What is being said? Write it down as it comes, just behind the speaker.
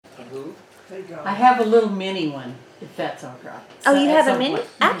I have a little mini one, if that's all right. Oh, you have a mini?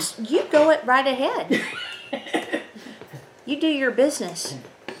 You go it right ahead. You do your business.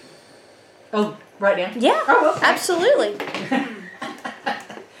 Oh, right now? Yeah, oh, okay. Absolutely.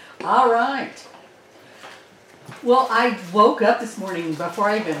 All right. Well, I woke up this morning before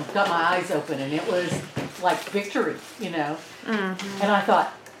I even got my eyes open, and it was like victory, Mm-hmm. And I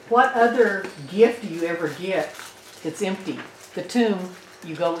thought, what other gift do you ever get that's empty? The tomb,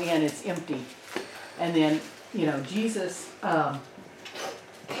 you go in, it's empty. And then, Jesus,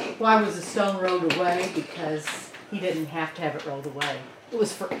 why was the stone rolled away? Because he didn't have to have it rolled away. It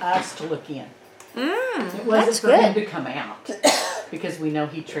was for us to look in. It wasn't for him to come out. Because we know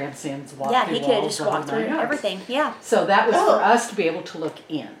he transcends walk yeah, through he could have just walked through everything. Yeah. So that was for us to be able to look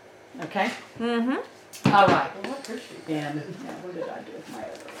in. Okay? Mm-hmm. All right. And now what did I do with my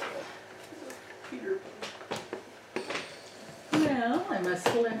other? Well, I must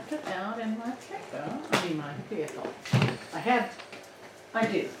have left it out in my my vehicle. I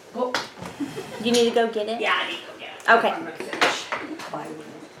do. Oh. You need to go get it? Yeah, I need to go get it. Okay. I'm going to finish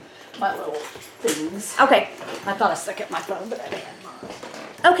my little things. Okay. I thought I stuck it in my phone, but I didn't.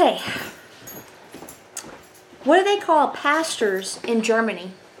 Okay. What do they call pastors in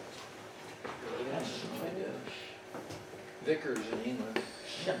Germany? Vicars in England.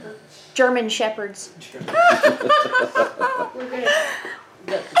 Shepherds. German shepherds. We're good.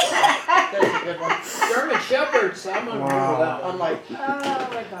 That's a good one. German shepherds. I'm gonna remember that one. I'm like, oh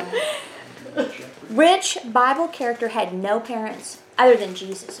my God. Which Bible character had no parents other than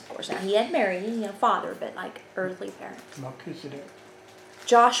Jesus, of course? Now, he had Mary, father, but like earthly parents. Melchizedek.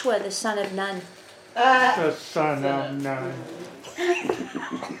 Joshua, the son of Nun. The son of Nun. I'm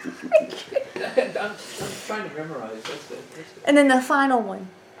trying to memorize. That's good. And then the final one.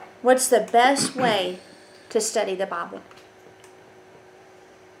 What's the best way to study the Bible?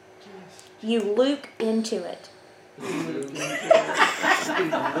 You look into it.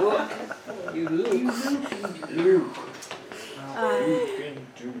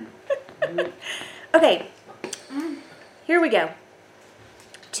 Okay, here we go.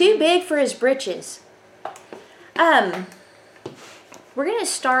 Too big for his britches. We're going to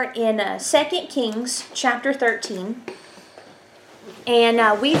start in 2 Kings chapter 13.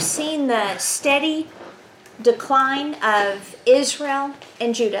 And we've seen the steady decline of Israel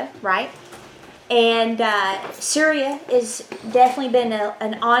and Judah, right? And Syria has definitely been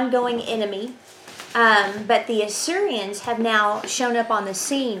an ongoing enemy. But the Assyrians have now shown up on the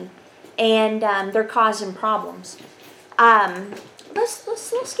scene, and they're causing problems.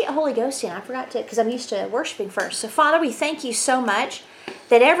 Let's get Holy Ghost in. I forgot to, because I'm used to worshiping first. So Father, we thank you so much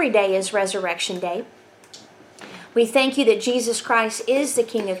that every day is Resurrection Day. We thank you that Jesus Christ is the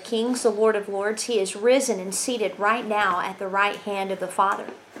King of Kings, the Lord of Lords. He is risen and seated right now at the right hand of the Father.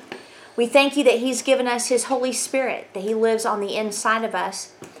 We thank you that He's given us His Holy Spirit, that He lives on the inside of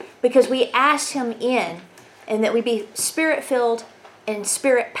us, because we ask Him in, and that we be Spirit-filled and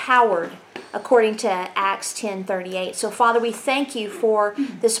Spirit-powered, according to Acts 10:38. So, Father, we thank you for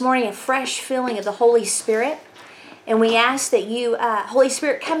this morning a fresh filling of the Holy Spirit, and we ask that you, Holy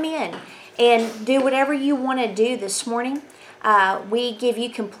Spirit, come in and do whatever you want to do this morning. We give you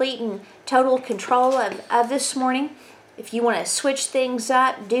complete and total control of this morning. If you want to switch things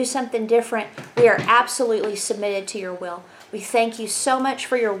up, do something different, we are absolutely submitted to your will. We thank you so much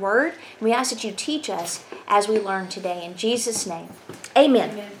for your word, and we ask that you teach us as we learn today. In Jesus' name,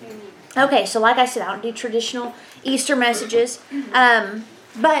 amen. Okay, so like I said, I don't do traditional Easter messages,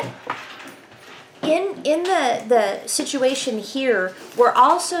 but in the situation here, we're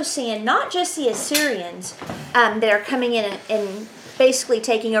also seeing not just the Assyrians that are coming in and basically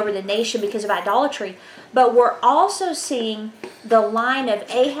taking over the nation because of idolatry, but we're also seeing the line of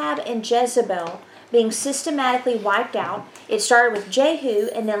Ahab and Jezebel being systematically wiped out. It started with Jehu,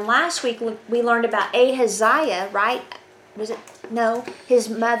 and then last week we learned about Ahaziah, right? Was it? No, his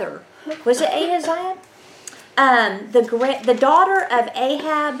mother. Was it Ahaziah? The daughter of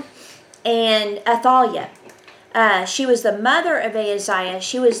Ahab and Athaliah. She was the mother of Ahaziah.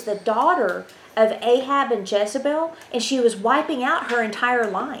 She was the daughter of Ahab and Jezebel, and she was wiping out her entire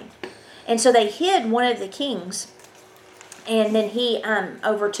line. And so they hid one of the kings, and then he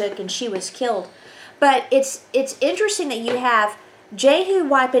overtook, and she was killed. But it's interesting that you have Jehu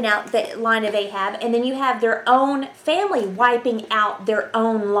wiping out the line of Ahab, and then you have their own family wiping out their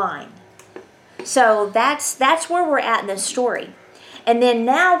own line. So that's where we're at in this story. And then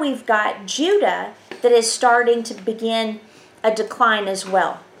now we've got Judah that is starting to begin a decline as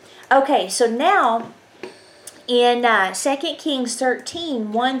well. Okay, so now in 2 Kings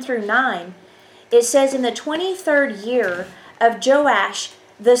 13, 1 through 9, it says, in the 23rd year of Joash,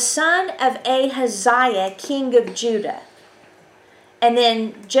 the son of Ahaziah, king of Judah. And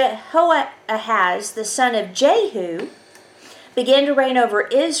then Jehoahaz, the son of Jehu, began to reign over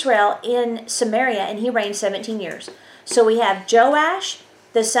Israel in Samaria, and he reigned 17 years. So we have Joash,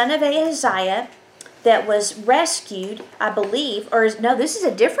 the son of Ahaziah, that was rescued, I believe, or no, this is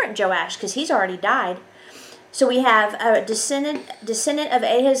a different Joash because he's already died. So we have a descendant of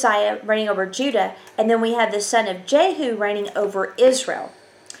Ahaziah reigning over Judah, and then we have the son of Jehu reigning over Israel.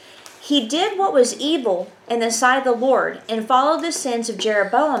 He did what was evil in the sight of the Lord, and followed the sins of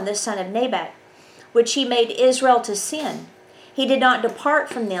Jeroboam the son of Nebat, which he made Israel to sin. He did not depart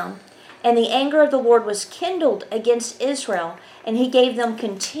from them, and the anger of the Lord was kindled against Israel, and he gave them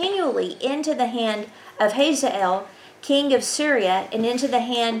continually into the hand of Hazael, king of Syria, and into the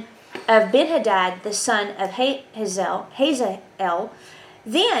hand of Benhadad, the son of Hazael.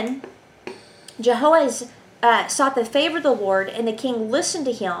 Then Jehoahaz sought the favor of the Lord, and the king listened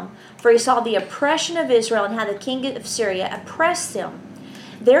to him, for he saw the oppression of Israel and how the king of Syria oppressed them.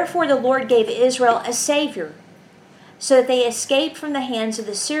 Therefore the Lord gave Israel a savior, so that they escaped from the hands of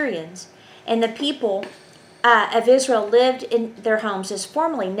the Syrians, and the people of Israel lived in their homes as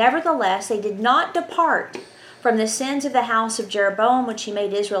formerly. Nevertheless, they did not depart from the sins of the house of Jeroboam, which he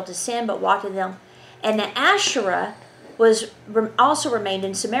made Israel to sin, but walked in them. And the Asherah also remained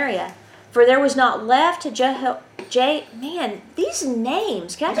in Samaria, for there was not left to man, these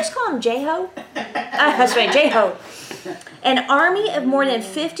names, can I just call him Jeho? That's right, Jeho. An army of more than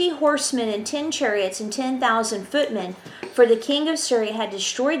 50 horsemen and 10 chariots and 10,000 footmen, for the king of Syria had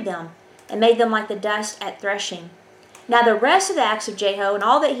destroyed them and made them like the dust at threshing. Now the rest of the acts of Jeho and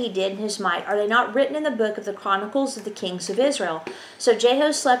all that he did in his might, are they not written in the book of the Chronicles of the kings of Israel? So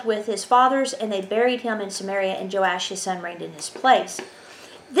Jeho slept with his fathers, and they buried him in Samaria, and Joash his son reigned in his place.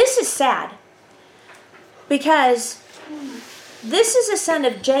 This is sad, because this is a son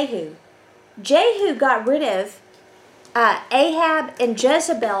of Jehu. Jehu got rid of Ahab and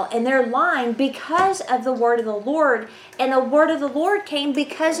Jezebel and their line because of the word of the Lord, and the word of the Lord came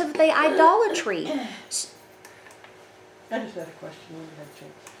because of the idolatry. I just had a question when we had a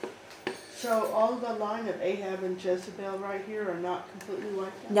chance. So all the line of Ahab and Jezebel right here are not completely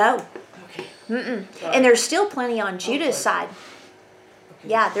wiped out? No. Okay. Mm-mm. And there's still plenty on Judah's side. Okay.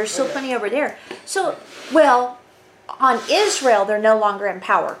 Yeah, there's still plenty over there. So, well, on Israel, they're no longer in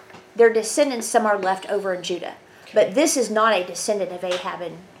power. Their descendants, some are left over in Judah. But this is not a descendant of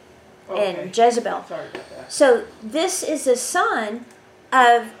Ahab and Jezebel. Sorry about that. So this is a son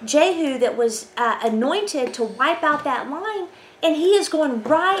of Jehu that was anointed to wipe out that line, and he is going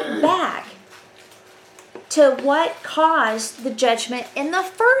right back to what caused the judgment in the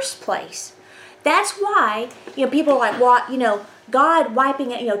first place. That's why, people are like, well, God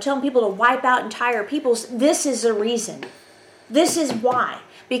wiping it, telling people to wipe out entire peoples. This is the reason. This is why.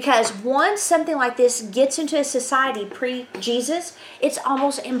 Because once something like this gets into a society pre-Jesus, it's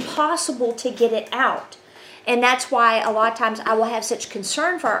almost impossible to get it out. And that's why a lot of times I will have such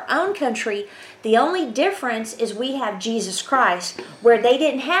concern for our own country. The only difference is we have Jesus Christ, where they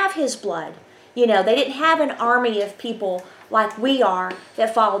didn't have his blood. They didn't have an army of people like we are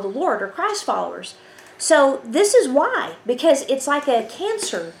that follow the Lord or Christ followers. So this is why, because it's like a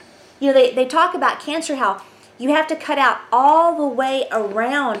cancer. They talk about cancer, how you have to cut out all the way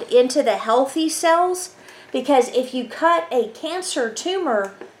around into the healthy cells, because if you cut a cancer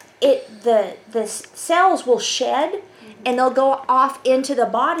tumor, the cells will shed, and they'll go off into the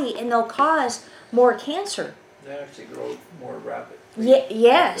body, and they'll cause more cancer. They actually grow more rapid.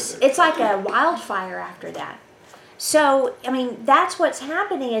 Yes, it's like a wildfire after that. So, that's what's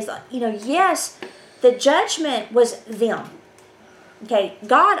happening is, yes, the judgment was them. Okay,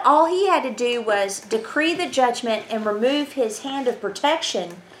 God, all he had to do was decree the judgment and remove his hand of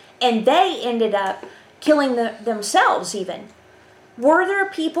protection, and they ended up killing themselves even. Were there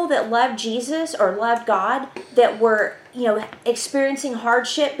people that loved Jesus or loved God that were, experiencing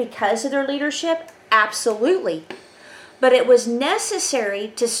hardship because of their leadership? Absolutely. But it was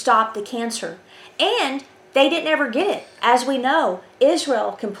necessary to stop the cancer. And they didn't ever get it. As we know,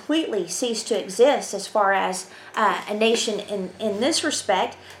 Israel completely ceased to exist as far as a nation in this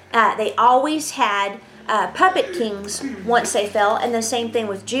respect. They always had puppet kings once they fell, and the same thing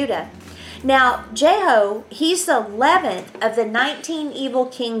with Judah. Now, Jeho, he's the 11th of the 19 evil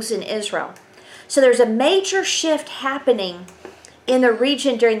kings in Israel. So there's a major shift happening in the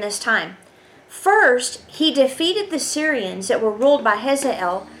region during this time. First, he defeated the Syrians that were ruled by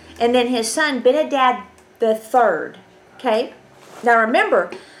Hazael, and then his son Benhadad the third. Okay? Now remember,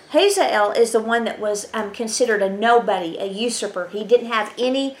 Hazael is the one that was considered a nobody, a usurper. He didn't have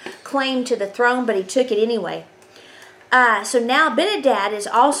any claim to the throne, but he took it anyway. So now Ben-Hadad is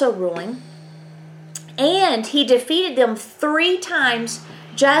also ruling. And he defeated them 3 times,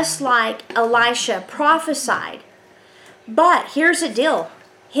 just like Elisha prophesied. But here's the deal.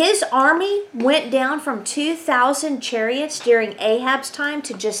 His army went down from 2,000 chariots during Ahab's time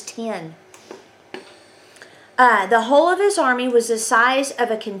to just 10. The whole of his army was the size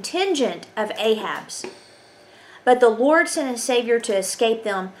of a contingent of Ahab's. But the Lord sent a Savior to escape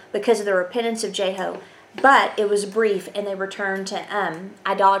them because of the repentance of Jehu. But it was brief, and they returned to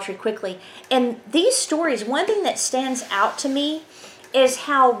idolatry quickly. And these stories, one thing that stands out to me is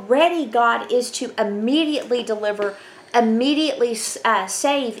how ready God is to immediately deliver, immediately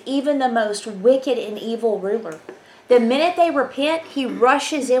save even the most wicked and evil ruler. The minute they repent, he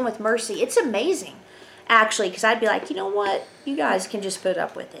rushes in with mercy. It's amazing, actually, because I'd be like, you know what? You guys can just put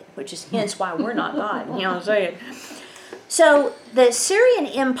up with it, which is hence why we're not God. You know what I'm saying? So the Syrian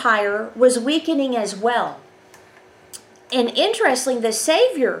Empire was weakening as well. And interestingly, the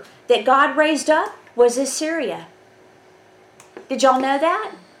Savior that God raised up was Assyria. Did y'all know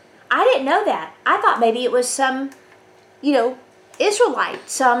that? I didn't know that. I thought maybe it was some, Israelite,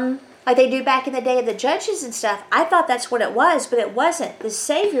 some like they do back in the day of the judges and stuff. I thought that's what it was, but it wasn't. The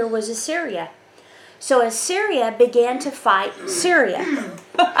Savior was Assyria. So Assyria began to fight Syria.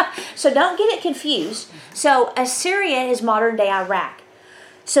 So don't get it confused. So Assyria is modern day Iraq.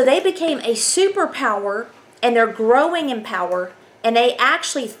 So they became a superpower, and they're growing in power, and they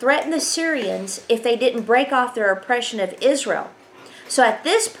actually threatened the Syrians if they didn't break off their oppression of Israel. So at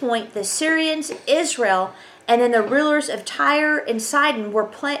this point, the Syrians, Israel, and then the rulers of Tyre and Sidon were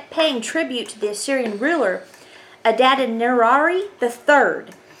paying tribute to the Assyrian ruler, Adad-nirari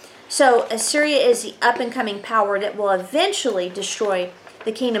III. So Assyria is the up-and-coming power that will eventually destroy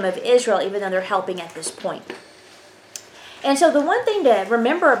the kingdom of Israel, even though they're helping at this point. And so the one thing to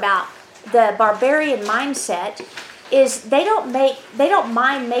remember about the barbarian mindset is they don't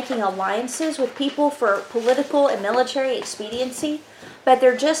mind making alliances with people for political and military expediency, but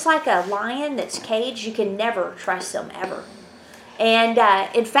they're just like a lion that's caged. You can never trust them, ever. And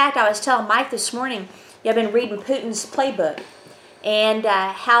in fact, I was telling Mike this morning, I've been reading Putin's playbook, and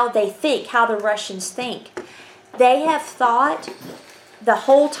how they think, how the Russians think. They have thought the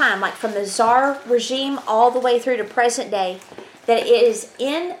whole time, like from the Tsar regime all the way through to present day, that it is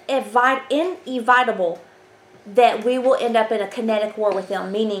inevitable that we will end up in a kinetic war with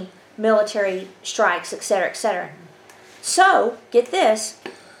them, meaning military strikes, etc., etc. So, get this,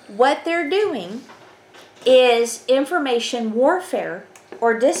 what they're doing is information warfare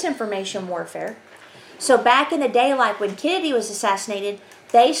or disinformation warfare. So back in the day, like when Kennedy was assassinated,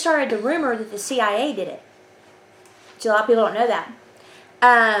 they started the rumor that the CIA did it. So a lot of people don't know that.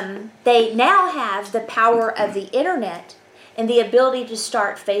 They now have the power of the internet and the ability to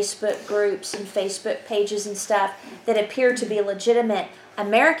start Facebook groups and Facebook pages and stuff that appear to be legitimate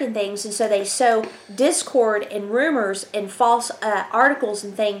American things. And so they sow discord and rumors and false articles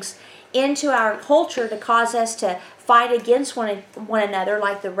and things into our culture to cause us to fight against one another,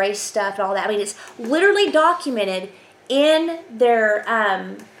 like the race stuff and all that. I mean, it's literally documented in their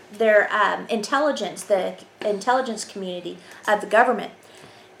intelligence, the intelligence community of the government.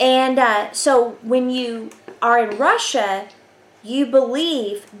 And so when you are in Russia, you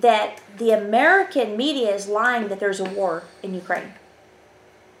believe that the American media is lying that there's a war in Ukraine.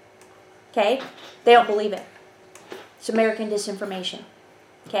 Okay? They don't believe it. It's American disinformation.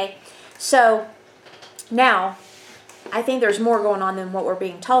 Okay? So now, I think there's more going on than what we're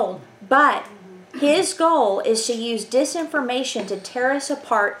being told. But his goal is to use disinformation to tear us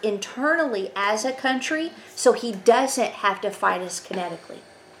apart internally as a country so he doesn't have to fight us kinetically.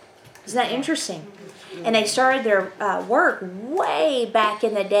 Isn't that interesting? And they started their work way back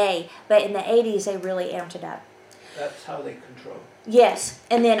in the day, but in the 80s they really amped it up. That's how they control. Yes.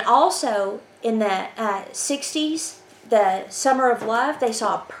 And then also in the 60s, the Summer of Love, they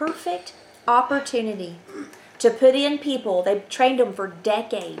saw a perfect opportunity to put in people. They trained them for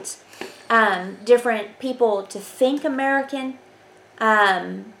decades. Different people to think American,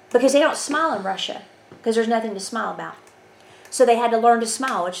 because they don't smile in Russia, because there's nothing to smile about. So they had to learn to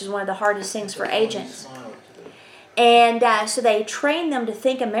smile, which is one of the hardest things for agents. And so they trained them to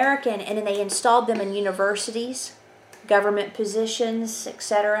think American, and then they installed them in universities, government positions,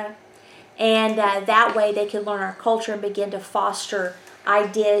 etc. And that way they could learn our culture and begin to foster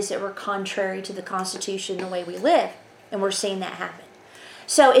ideas that were contrary to the Constitution, the way we live. And we're seeing that happen.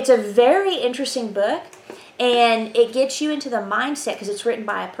 So it's a very interesting book, and it gets you into the mindset, because it's written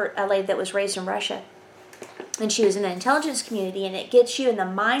by a lady that was raised in Russia. And she was in the intelligence community, and it gets you in the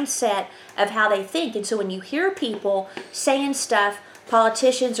mindset of how they think. And so when you hear people saying stuff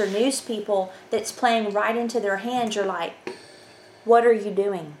politicians or news people that's playing right into their hands, you're like, what are you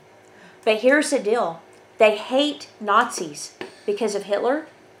doing? But here's the deal. They hate Nazis because of Hitler,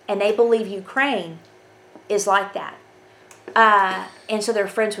 and they believe Ukraine is like that. And so they're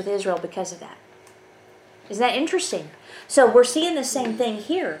friends with Israel because of that. Isn't that interesting? So we're seeing the same thing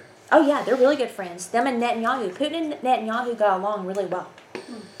here. Oh yeah, they're really good friends. Them and Netanyahu. Putin and Netanyahu got along really well.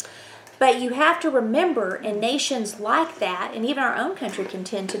 But you have to remember, in nations like that, and even our own country can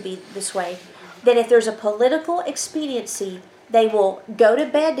tend to be this way, that if there's a political expediency, they will go to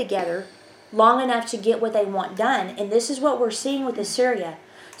bed together long enough to get what they want done. And this is what we're seeing with Assyria.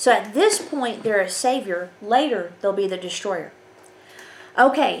 So at this point, they're a savior. Later, they'll be the destroyer.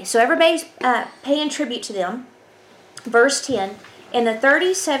 Okay, so everybody's paying tribute to them. Verse 10, in the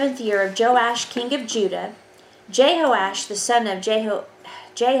 37th year of Joash, king of Judah, Jehoash, the son of Jeho,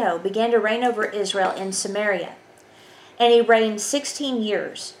 began to reign over Israel in Samaria. And he reigned 16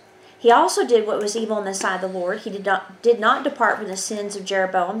 years. He also did what was evil in the sight of the Lord. He did not depart from the sins of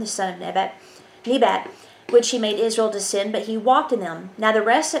Jeroboam, the son of Nebat, which he made Israel to sin, but he walked in them. Now the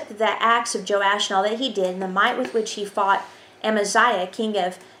rest of the acts of Joash and all that he did, and the might with which he fought Amaziah, king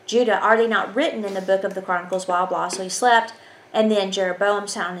of Judah, are they not written in the book of the Chronicles? Blah, blah. So he slept, and then Jeroboam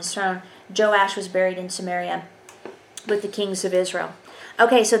sat on his throne. Joash was buried in Samaria with the kings of Israel.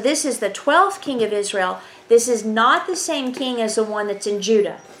 Okay, so this is the 12th king of Israel. This is not the same king as the one that's in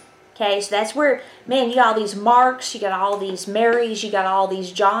Judah. Okay, so that's where, man, you got all these Marks, you got all these Marys, you got all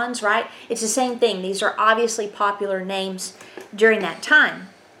these Johns, right? It's the same thing. These are obviously popular names during that time.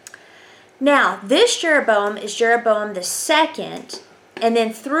 Now, this Jeroboam is Jeroboam the second, and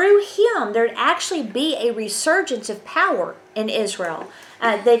then through him, there'd actually be a resurgence of power in Israel.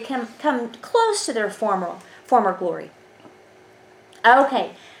 They'd come close to their former glory.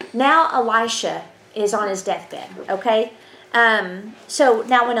 Okay, now Elisha is on his deathbed, okay? So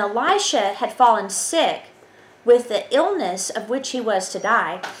now when Elisha had fallen sick with the illness of which he was to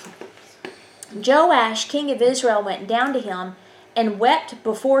die, Joash, king of Israel, went down to him and wept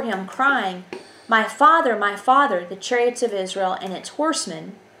before him, crying, my father, the chariots of Israel and its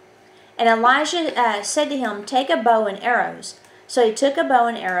horsemen. And Elijah said to him, take a bow and arrows. So he took a bow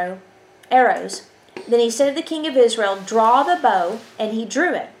and arrows. Then he said to the king of Israel, draw the bow, and he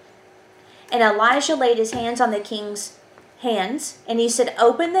drew it. And Elijah laid his hands on the king's hands, and he said,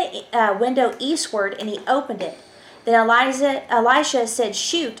 open the window eastward, and he opened it. Then Elisha said,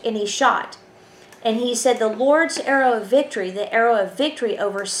 shoot, and he shot. And he said, the Lord's arrow of victory, the arrow of victory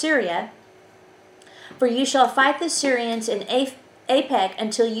over Syria, for you shall fight the Syrians in Aphek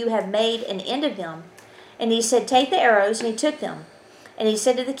until you have made an end of them. And he said, take the arrows, and he took them. And he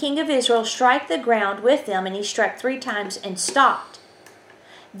said to the king of Israel, strike the ground with them, and he struck 3 times and stopped.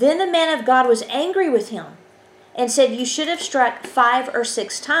 Then the man of God was angry with him, and said, you should have struck 5 or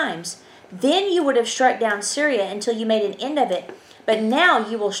 6 times. Then you would have struck down Syria until you made an end of it. But now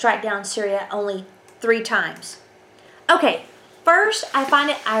you will strike down Syria only 3 times. Okay, first I find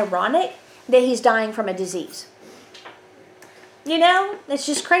it ironic that he's dying from a disease. You know, it's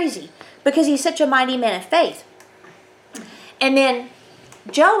just crazy because he's such a mighty man of faith. And then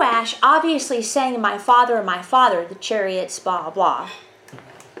Joash obviously saying, my father, the chariots, blah, blah.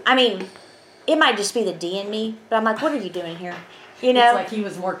 I mean, it might just be the D in me, but I'm like, what are you doing here? You know? It's like he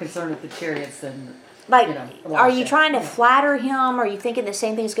was more concerned with the chariots than, like, you know, are you Elisha. trying to flatter him? Are you thinking the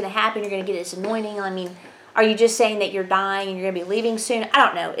same thing's going to happen? You're going to get this anointing? I mean, are you just saying that you're dying and you're going to be leaving soon? I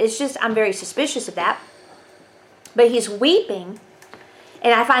don't know. It's just, I'm very suspicious of that. But he's weeping,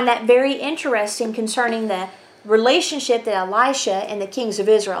 and I find that very interesting concerning the relationship that Elisha and the kings of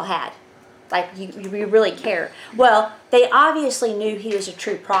Israel had. Like, you really care. Well, they obviously knew he was a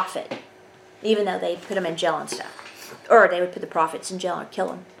true prophet, even though they put him in jail and stuff. Or they would put the prophets in jail or kill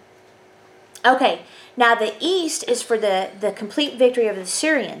them. Okay, now the east is for the complete victory of the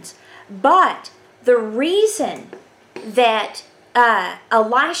Syrians. But the reason that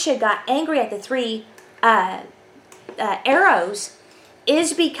Elisha got angry at the 3 arrows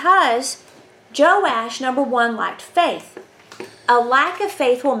is because Joash, number 1, lacked faith. A lack of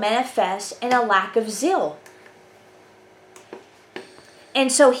faith will manifest in a lack of zeal. And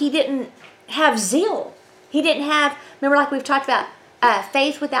so he didn't have zeal. He didn't have, remember like we've talked about,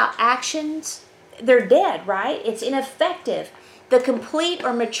 faith without actions, they're dead, right? It's ineffective. The complete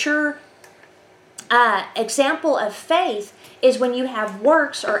or mature example of faith is when you have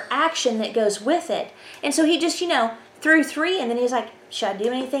works or action that goes with it. And so he just, threw 3, and then he's like, should I do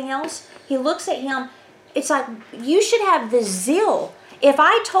anything else? He looks at him. It's like, you should have the zeal. If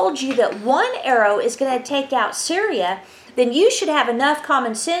I told you that 1 arrow is going to take out Syria, then you should have enough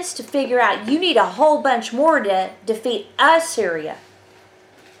common sense to figure out you need a whole bunch more to defeat Assyria.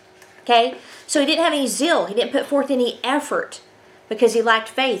 Okay? So he didn't have any zeal. He didn't put forth any effort because he lacked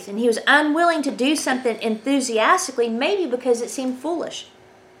faith. And he was unwilling to do something enthusiastically, maybe because it seemed foolish.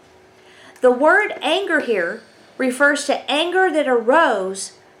 The word anger here refers to anger that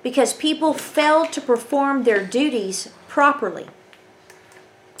arose because people failed to perform their duties properly.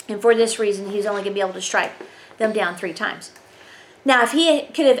 And for this reason, he's only going to be able to strike them down 3 times. Now, if he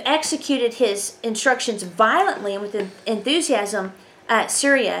could have executed his instructions violently and with enthusiasm,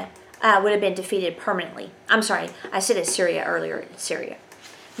 Syria would have been defeated permanently. I'm sorry, I said Assyria earlier. Syria.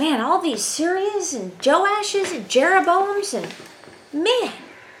 Man, all these Syrias and Joashes and Jeroboams and man,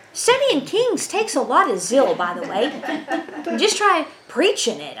 studying Kings takes a lot of zeal, by the way. Just try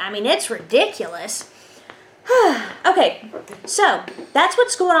preaching it. I mean, it's ridiculous. Okay, so that's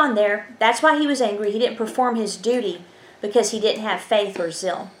what's going on there. That's why he was angry. He didn't perform his duty because he didn't have faith or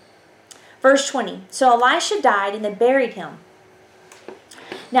zeal. Verse 20. So Elisha died and they buried him.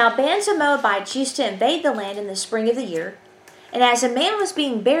 Now bands of Moabites used to invade the land in the spring of the year. And as a man was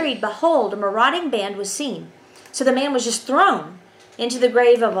being buried, behold, a marauding band was seen. So the man was just thrown into the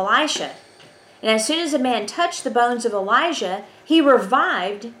grave of Elisha. And as soon as the man touched the bones of Elijah, he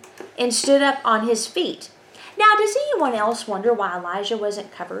revived and stood up on his feet. Now, does anyone else wonder why Elijah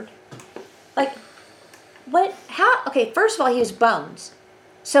wasn't covered? Like, what? How? Okay, first of all, he was bones.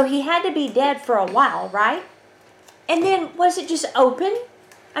 So he had to be dead for a while, right? And then, was it just open?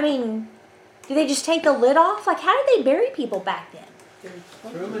 I mean, did they just take the lid off? Like, how did they bury people back then? They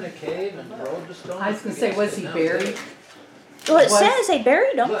threw him in a cave and rolled the stone. I was going to say, was he buried? Well, it says they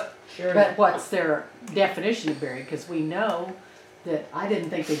buried him. But what's their definition of buried? Because we know that I didn't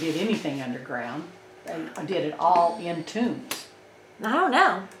think they did anything underground. They did it all in tombs. I don't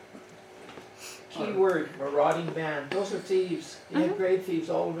know. Keyword, marauding band. Those are thieves. You had grave thieves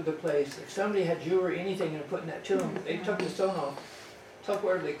all over the place. If somebody had jewelry, anything, and put in that tomb, they took the stone off, took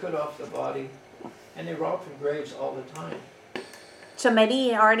whatever they could off the body, and they robbed from graves all the time. So maybe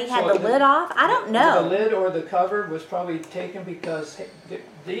he already had the lid off? I don't know. The lid or the cover was probably taken because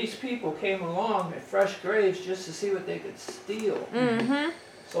these people came along at fresh graves just to see what they could steal. Mm-hmm.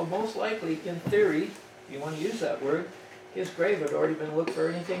 So most likely, in theory, if you want to use that word, his grave had already been looked for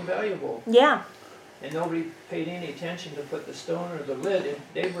anything valuable. Yeah. And nobody paid any attention to put the stone or the lid, and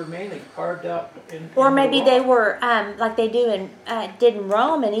they were mainly carved out in Or maybe the they rock. were like they did in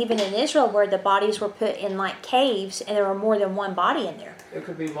Rome and even in Israel, where the bodies were put in like caves and there were more than one body in there. There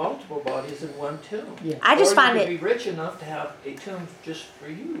could be multiple bodies in one tomb. Yeah. I just or find you it could be rich enough to have a tomb just for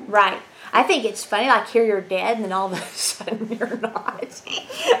you. right. I think it's funny, like here you're dead and then all of a sudden you're not.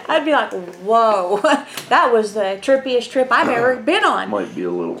 I'd be like, whoa, that was the trippiest trip I've ever been on. Might be a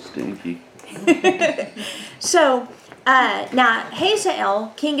little stinky. So now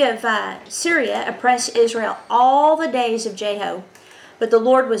Hazael, king of Syria, oppressed Israel all the days of Jehu. But the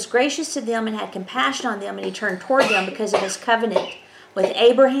Lord was gracious to them and had compassion on them, and he turned toward them because of his covenant with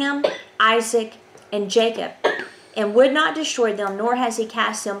Abraham, Isaac, and Jacob, and would not destroy them, nor has he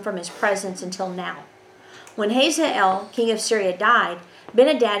cast them from his presence until now. When Hazael, king of Syria, died,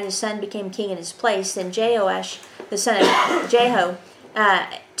 Ben-Hadad, his son, became king in his place. Then Jehoash, the son of Jehu,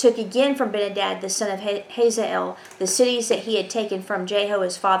 took again from Ben-Hadad, the son of Hazael, the cities that he had taken from Jehu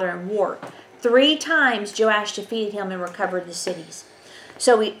his father in war. 3 times Joash defeated him and recovered the cities.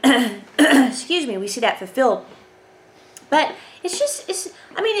 So we, we see that fulfilled. But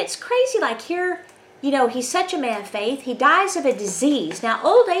it's crazy. Like here, he's such a man of faith. He dies of a disease. Now,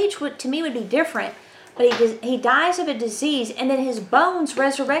 old age to me would be different, but he dies of a disease, and then his bones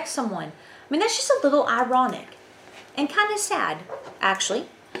resurrect someone. I mean, that's just a little ironic and kind of sad, actually.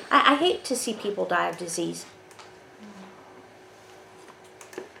 I hate to see people die of disease.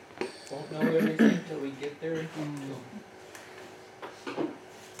 Won't know everything until we get there.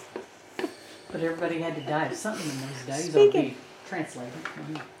 But everybody had to die of something in those days. Speaking- Or be translated.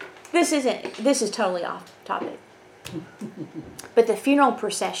 This is totally off topic. But the funeral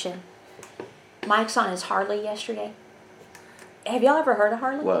procession, Mike's on his Harley yesterday. Have y'all ever heard of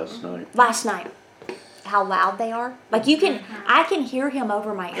Harley? Last night. How loud they are. Like I can hear him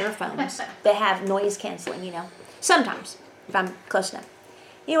over my earphones that have noise canceling, Sometimes, if I'm close enough.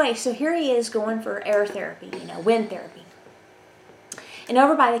 Anyway, so here he is going for air therapy, wind therapy. And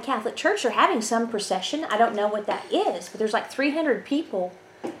over by the Catholic Church, they're having some procession. I don't know what that is, but there's like 300 people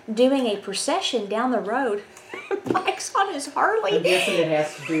doing a procession down the road. Mike's on his Harley. I'm guessing it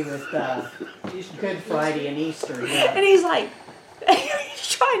has to do with Good Friday and Easter. Yeah. And he's like, he's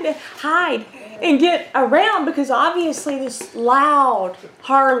trying to hide and get around because obviously this loud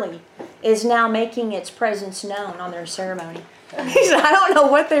Harley is now making its presence known on their ceremony. He said, I don't know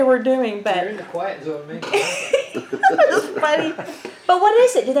what they were doing, You're but in the quiet zone, maybe. it's funny. But what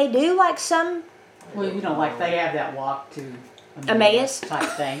is it? Do they do like some? Well, like they have that walk to Emmaus? type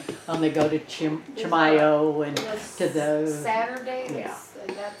thing. And they go to Chimayo and to those. Saturday, Yeah.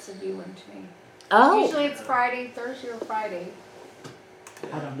 that's a new one to me. Oh, Usually it's Friday, Thursday or Friday.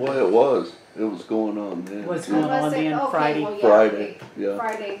 I don't know. Well, it was going on then. What's too. going on Unless it- then? okay, Friday. well, yeah, Friday, okay. yeah.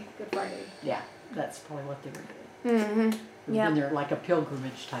 Friday, Good Friday. Yeah, that's probably what they were doing. mm-hmm. We've Yeah. been there like a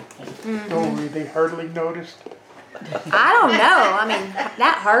pilgrimage type thing. Oh, they hardly noticed. I don't know. I mean,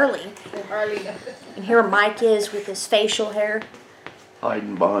 that Harley. They hardly know. And here Mike is with his facial hair.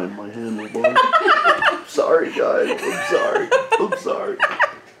 Hiding behind my handlebar. Sorry, guys. I'm sorry.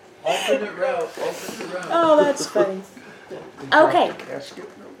 Alternate route. Oh, that's funny. Okay. Casket.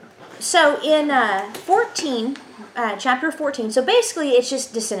 So in chapter 14, so basically it's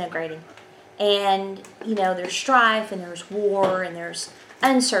just disintegrating. And, there's strife and there's war and there's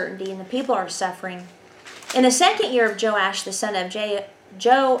uncertainty and the people are suffering. In the second year of Joash, the son of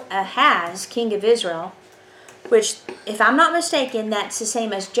Joahaz, king of Israel, which, if I'm not mistaken, that's the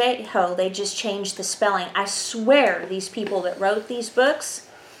same as Jeho. They just changed the spelling. I swear these people that wrote these books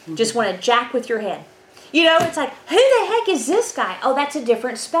just want to jack with your head. It's like, who the heck is this guy? Oh, that's a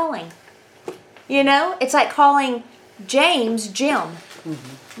different spelling. It's like calling James Jim.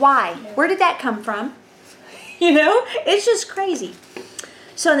 Why? Where did that come from? It's just crazy.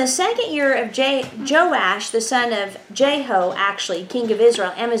 So in the second year of Joash, the son of Jeho, actually, king of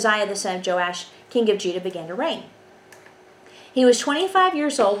Israel, Amaziah, the son of Joash, king of Judah, began to reign. He was 25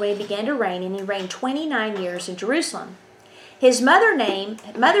 years old when he began to reign, and he reigned 29 years in Jerusalem. His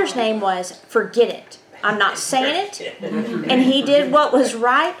mother's name was Forget It. I'm not saying it. And he did what was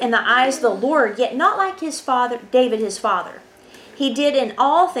right in the eyes of the Lord, yet not like his father, David his father. He did in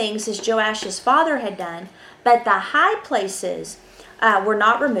all things as Joash his father had done, but the high places were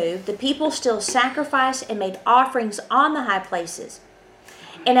not removed. The people still sacrificed and made offerings on the high places.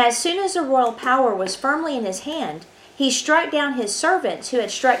 And as soon as the royal power was firmly in his hand, he struck down his servants who had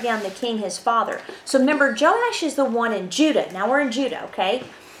struck down the king his father. So remember, Joash is the one in Judah. Now we're in Judah, okay?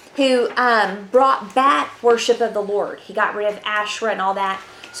 Who brought back worship of the Lord. He got rid of Asherah and all that.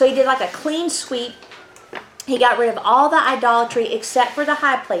 So he did like a clean sweep. He got rid of all the idolatry except for the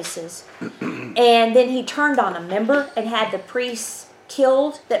high places. And then he turned on them, remember? And had the priests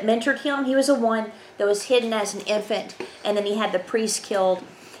killed that mentored him. He was the one that was hidden as an infant. And then he had the priests killed.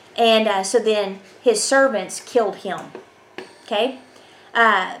 And so then his servants killed him. Okay?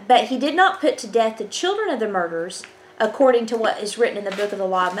 But he did not put to death the children of the murderers, according to what is written in the book of the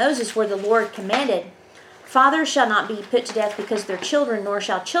law of Moses, where the Lord commanded, fathers shall not be put to death because of their children, nor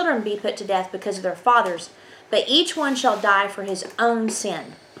shall children be put to death because of their fathers, but each one shall die for his own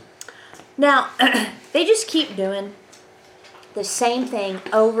sin. Now, they just keep doing the same thing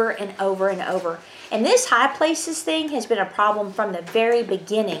over and over and over. And this high places thing has been a problem from the very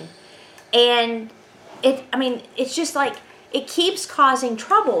beginning. And it's just like, it keeps causing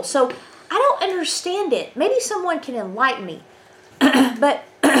trouble. So I don't understand it. Maybe someone can enlighten me. But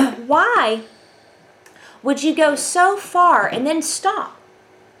why would you go so far and then stop?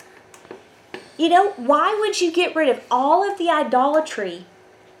 Why would you get rid of all of the idolatry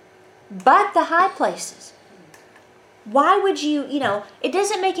but the high places? Why would you, it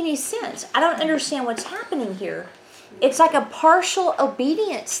doesn't make any sense. I don't understand what's happening here. It's like a partial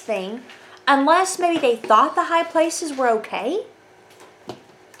obedience thing, unless maybe they thought the high places were okay.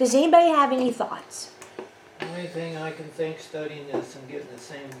 Does anybody have any thoughts? The only thing I can think studying this and getting the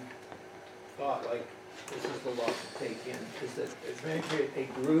same thought, like this is the law to take in, is that there's maybe a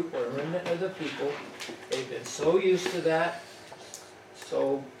group or a remnant of the people, they've been so used to that,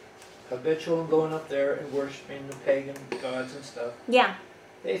 so habitual in going up there and worshiping the pagan gods and stuff, Yeah.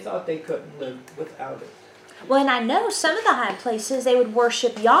 they thought they couldn't live without it. Well, and I know some of the high places they would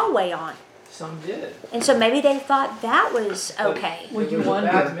worship Yahweh on. Some did. And so maybe they thought that was okay. Well, It you was a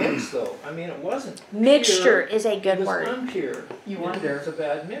wonder. bad mix though. I mean, it wasn't Mixture pure, is a good it was word. unpure. You It wonder. was a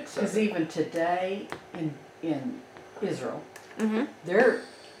bad mix of Because it. even today in Israel, Mm-hmm. they're,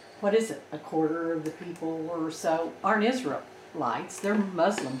 what is it, a quarter of the people or so aren't Israelites. They're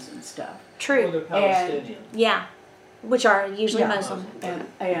Muslims and stuff. Or True. the Palestinians. Yeah. Which are usually Yeah. Muslim.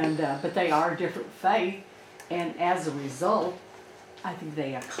 But they are different faith, and as a result, I think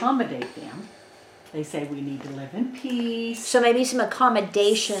they accommodate them. They say we need to live in peace. So maybe some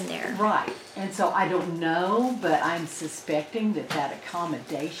accommodation there. Right. And so I don't know, but I'm suspecting that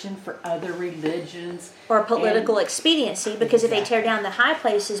accommodation for other religions. Or political expediency, because if they tear Exactly. down the high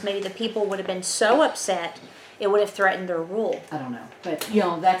places, maybe the people would have been so upset it would have threatened their rule. I don't know, but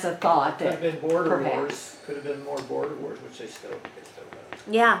that's a thought Could have that been border perhaps. wars, could have been more border wars, which they still have.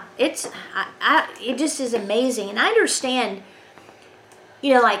 Yeah, it just is amazing, and I understand,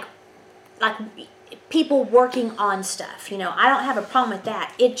 like people working on stuff. I don't have a problem with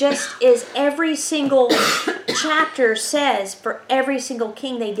that. It just is every single chapter says for every single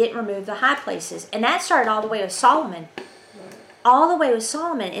king they didn't remove the high places, and that started all the way with Solomon. All the way with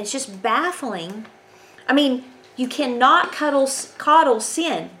Solomon. It's just baffling. I mean, you cannot coddle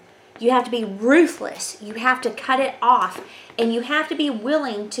sin. You have to be ruthless. You have to cut it off. And you have to be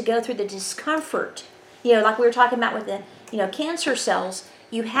willing to go through the discomfort. Like we were talking about with the, cancer cells.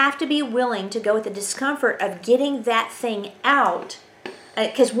 You have to be willing to go with the discomfort of getting that thing out.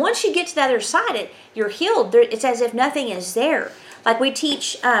 Because once you get to the other side, you're healed. It's as if nothing is there. Like we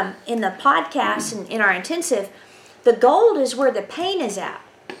teach in the podcast and in our intensive, the gold is where the pain is at.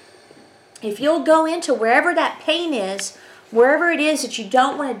 If you'll go into wherever that pain is, wherever it is that you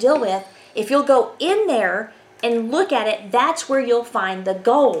don't want to deal with, if you'll go in there and look at it, that's where you'll find the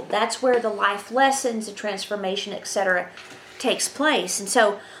gold. That's where the life lessons, the transformation, etc. takes place. And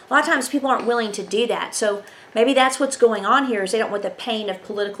so a lot of times people aren't willing to do that. So maybe that's what's going on here, is they don't want the pain of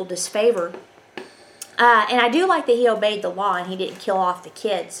political disfavor. And I do like that he obeyed the law and he didn't kill off the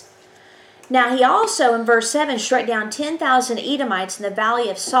kids. Now he also, in verse 7, struck down 10,000 Edomites in the valley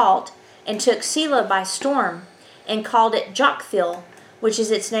of Salt and took Selah by storm and called it Joktheel, which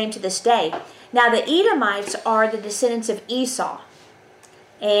is its name to this day. Now the Edomites are the descendants of Esau.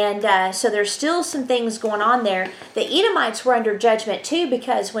 And so there's still some things going on there. The Edomites were under judgment too,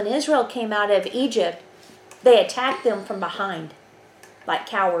 because when Israel came out of Egypt, they attacked them from behind, like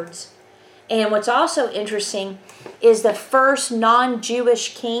cowards. And what's also interesting is the first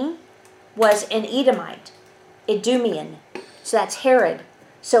non-Jewish king was an Edomite, Idumean. So that's Herod.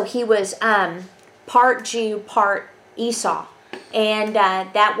 So he was part Jew, part Esau. And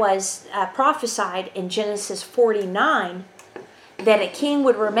that was prophesied in Genesis 49, that a king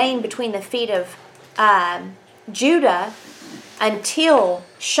would remain between the feet of Judah until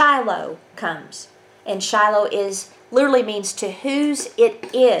Shiloh comes. And Shiloh literally means to whose it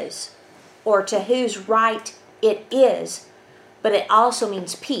is, or to whose right it is, but it also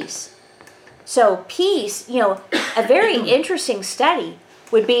means peace. So peace, a very interesting study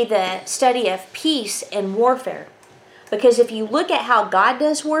would be the study of peace and warfare. Because if you look at how God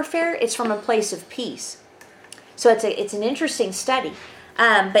does warfare, it's from a place of peace. So it's an interesting study.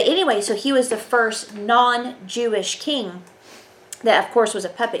 But anyway, so he was the first non-Jewish king that, of course, was a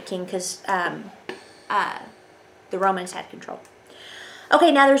puppet king because the Romans had control.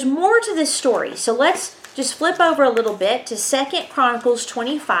 Okay, now there's more to this story. So let's just flip over a little bit to 2 Chronicles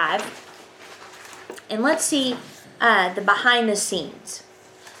 25. And let's see the behind the scenes.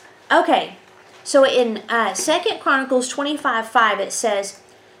 Okay, so in 2 Chronicles 25:5 it says,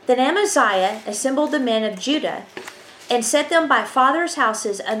 Then Amaziah assembled the men of Judah and set them by fathers'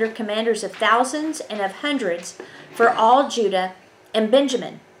 houses under commanders of thousands and of hundreds for all Judah and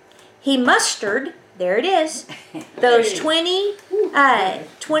Benjamin. He mustered, there it is, those 20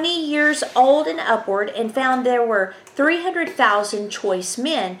 years old and upward, and found there were 300,000 choice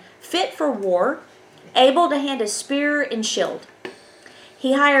men fit for war, able to hand a spear and shield.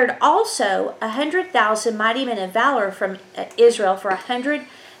 He hired also 100,000 mighty men of valor from Israel for 100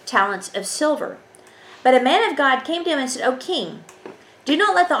 talents of silver. But a man of God came to him and said, O king, do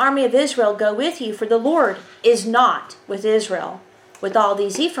not let the army of Israel go with you, for the Lord is not with Israel, with all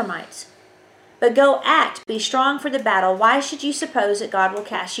these Ephraimites. But go act, be strong for the battle. Why should you suppose that God will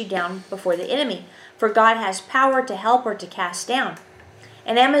cast you down before the enemy? For God has power to help or to cast down.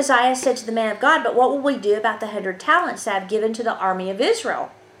 And Amaziah said to the man of God, But what will we do about the 100 talents that I have given to the army of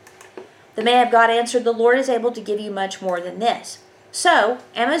Israel? The man of God answered, The Lord is able to give you much more than this. So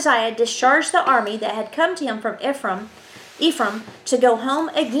Amaziah discharged the army that had come to him from Ephraim to go home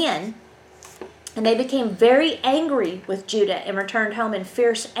again, and they became very angry with Judah and returned home in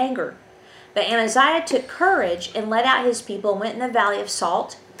fierce anger. But Amaziah took courage and led out his people and went in the valley of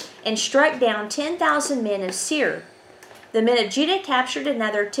Salt and struck down 10,000 men of Seir. The men of Judah captured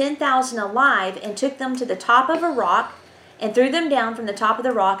another 10,000 alive and took them to the top of a rock and threw them down from the top of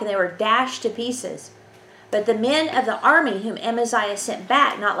the rock, and they were dashed to pieces. But the men of the army whom Amaziah sent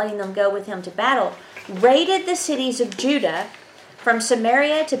back, not letting them go with him to battle, raided the cities of Judah from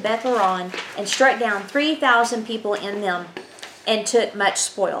Samaria to Bethhoron and struck down 3,000 people in them and took much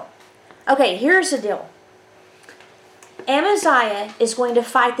spoil. Okay, here's the deal. Amaziah is going to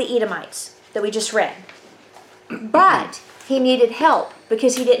fight the Edomites that we just read. But he needed help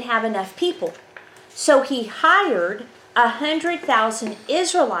because he didn't have enough people. So he hired 100,000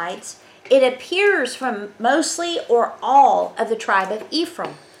 Israelites it appears from mostly or all of the tribe of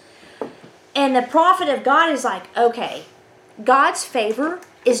Ephraim. And the prophet of God is like, okay, God's favor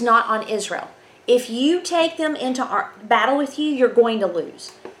is not on Israel. If you take them into our battle with you, you're going to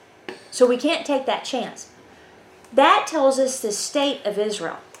lose. So we can't take that chance. That tells us the state of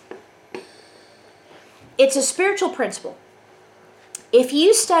Israel. It's a spiritual principle. If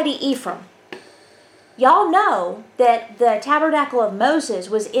you study Ephraim, y'all know that the tabernacle of Moses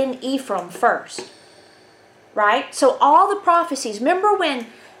was in Ephraim first. Right? So all the prophecies, remember when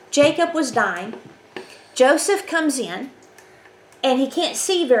Jacob was dying, Joseph comes in, and he can't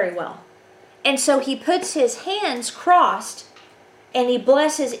see very well. And so he puts his hands crossed, and he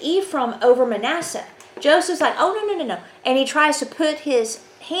blesses Ephraim over Manasseh. Joseph's like, oh, no. And he tries to put his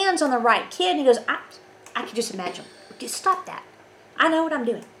hands on the right kid, and he goes, I can just imagine. Just stop that. I know what I'm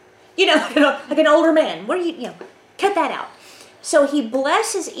doing. Like an older man. What are you, cut that out. So he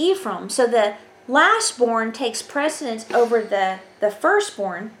blesses Ephraim, so the lastborn takes precedence over the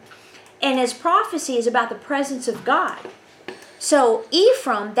firstborn, and his prophecy is about the presence of God. So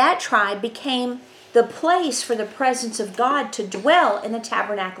Ephraim, that tribe, became the place for the presence of God to dwell in the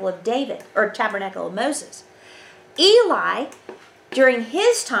tabernacle of David, or tabernacle of Moses. Eli, during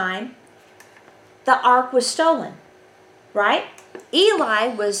his time, the ark was stolen, right? Eli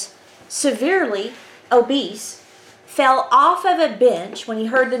was severely obese, fell off of a bench when he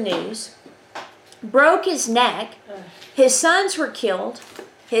heard the news, broke his neck, his sons were killed,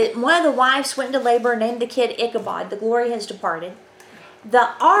 one of the wives went into labor and named the kid Ichabod, the glory has departed. The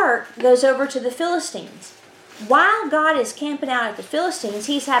ark goes over to the Philistines. While God is camping out at the Philistines,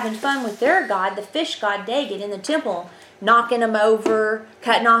 he's having fun with their god, the fish god Dagon, in the temple, knocking him over,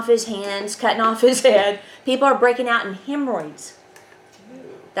 cutting off his hands, cutting off his head. People are breaking out in hemorrhoids.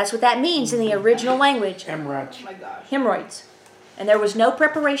 That's what that means in the original language. Hemorrhoids. Oh my gosh. Hemorrhoids. And there was no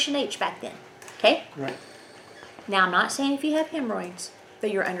preparation H back then. Okay? Right. Now, I'm not saying if you have hemorrhoids that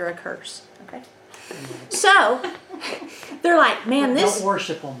you're under a curse. Okay? So, they're like, man, this... Don't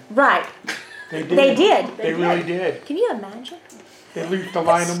worship them. Right. They did. They did. They really did. Can you imagine? They used to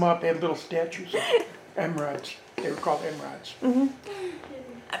line them up. They had little statues of emeralds. They were called emeralds.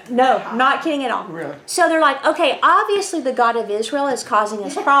 No, not kidding at all. Really? So they're like, okay, obviously the God of Israel is causing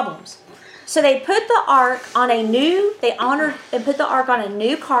us problems. So they put the ark on put the ark on a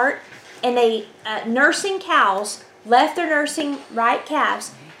new cart, and they, nursing cows, left their nursing right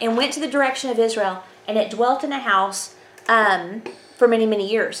calves, and went to the direction of Israel, and it dwelt in a house for many, many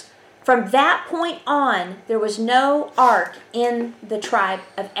years. From that point on, there was no ark in the tribe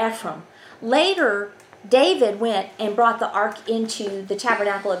of Ephraim. Later, David went and brought the ark into the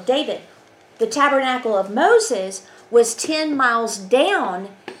tabernacle of David. The tabernacle of Moses was 10 miles down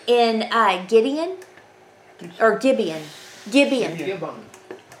in Gibeon. Gibbon.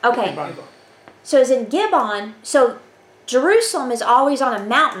 Okay. Gibbon. So it's in Gibeon. So Jerusalem is always on a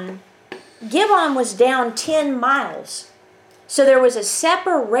mountain. Gibeon was down 10 miles. So there was a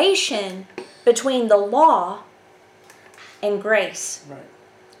separation between the law and grace. Right.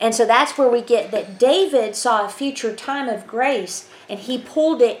 And so that's where we get that David saw a future time of grace, and he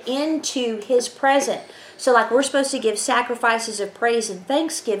pulled it into his present. So like we're supposed to give sacrifices of praise and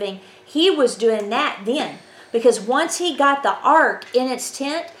thanksgiving, he was doing that then. Because once he got the ark in its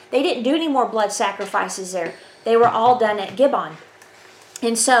tent, they didn't do any more blood sacrifices there. They were all done at Gibeon.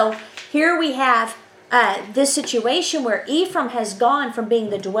 And so here we have this situation where Ephraim has gone from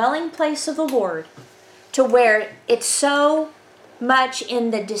being the dwelling place of the Lord to where it's so much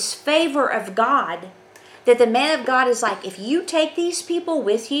in the disfavor of God that the man of God is like, if you take these people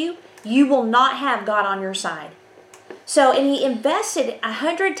with you, you will not have God on your side. So, and he invested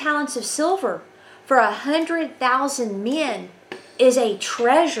 100 talents of silver for 100,000 men is a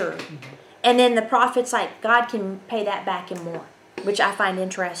treasure. And then the prophet's like, God can pay that back and more, which I find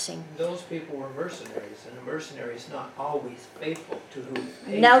interesting. Those people were mercenaries, and a mercenary is not always faithful to who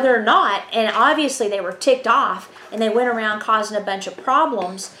pays. No, they're not. And obviously they were ticked off and they went around causing a bunch of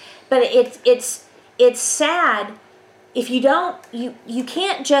problems. But it's sad if you don't, you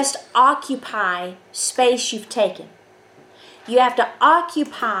can't just occupy space you've taken. You have to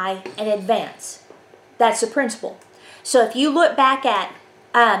occupy and advance. That's the principle. So if you look back at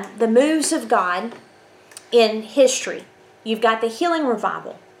the moves of God in history, you've got the healing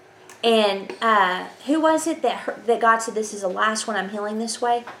revival. And who was it that God said, this is the last one I'm healing this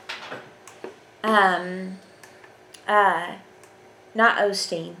way? Not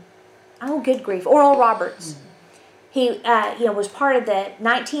Osteen. Oh, good grief. Oral Roberts. He was part of the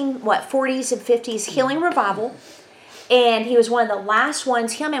 40s and 50s healing revival. And he was one of the last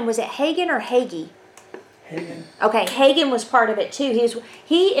ones. Was it Hagen or Hagee? Hagen. Okay, Hagen was part of it too.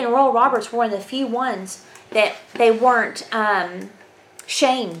 He and Royal Roberts were one of the few ones that they weren't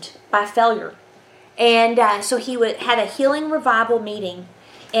shamed by failure. And so he had a healing revival meeting,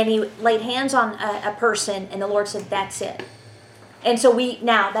 and he laid hands on a person, and the Lord said, "That's it." And so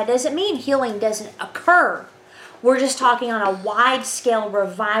now that doesn't mean healing doesn't occur. We're just talking on a wide scale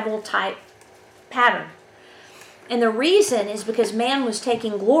revival type pattern. And the reason is because man was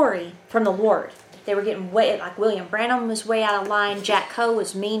taking glory from the Lord. They were getting way, like William Branham was way out of line. Jack Coe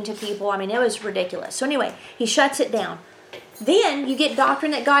was mean to people. I mean, it was ridiculous. So anyway, he shuts it down. Then you get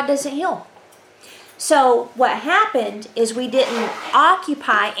doctrine that God doesn't heal. So what happened is we didn't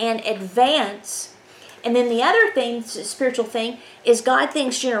occupy and advance. And then the other thing, spiritual thing, is God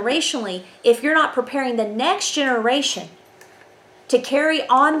thinks generationally, if you're not preparing the next generation to carry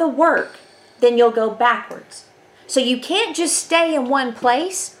on the work, then you'll go backwards. So you can't just stay in one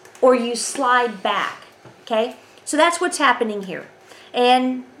place or you slide back. Okay? So that's what's happening here.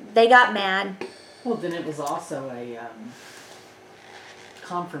 And they got mad. Well, then it was also a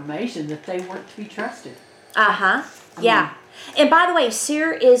confirmation that they weren't to be trusted. Uh-huh. Yeah. And by the way,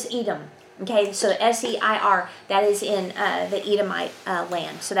 Seir is Edom. Okay, so Seir, that is in the Edomite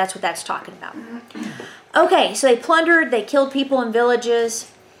land. So that's what that's talking about. Okay, so they plundered, they killed people in villages.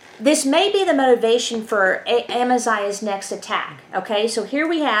 This may be the motivation for Amaziah's next attack. Okay, so here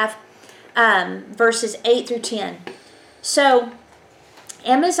we have verses 8 through 10. So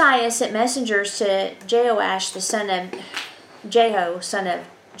Amaziah sent messengers to Jehoash, the son of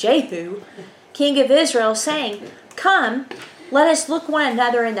Jehu, king of Israel, saying, "Come, let us look one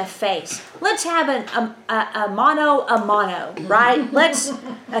another in the face. Let's have a mano, right? Let's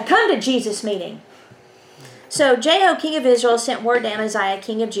come to Jesus' meeting." So Jehu, king of Israel, sent word to Amaziah,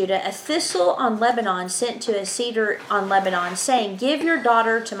 king of Judah, "A thistle on Lebanon sent to a cedar on Lebanon, saying, 'Give your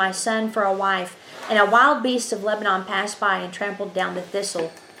daughter to my son for a wife.' And a wild beast of Lebanon passed by and trampled down the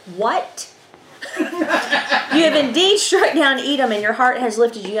thistle." What? "You have indeed struck down Edom, and your heart has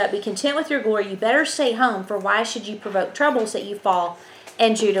lifted you up. Be content with your glory. You better stay home, for why should you provoke troubles that you fall,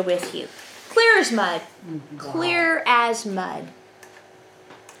 and Judah with you?" Clear as mud. Clear as mud.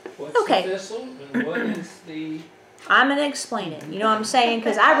 What's Okay. the thistle and what is the... I'm going to explain it. You know what I'm saying?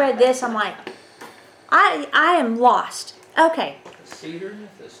 Because I read this, I'm like, I am lost. Okay, cedar and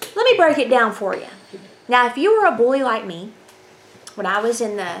the thistle? let me break it down for you. Now, if you were a bully like me, when I was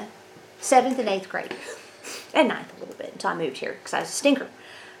in the 7th and 8th grade, and 9th a little bit until I moved here because I was a stinker.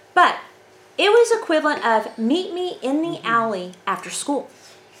 But it was equivalent of meet me in the alley after school.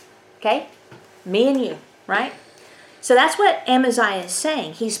 Okay? Me and you, right? So that's what Amaziah is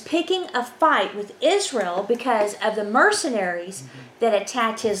saying. He's picking a fight with Israel because of the mercenaries that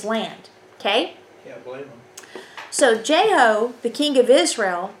attacked his land. Okay? Can't blame them. So Jehu, the king of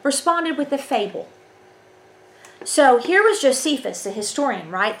Israel, responded with a fable. So here was Josephus, the historian,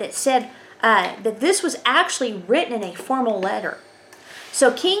 right, that said that this was actually written in a formal letter.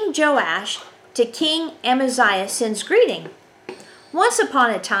 So King Joash to King Amaziah sends greeting. "Once upon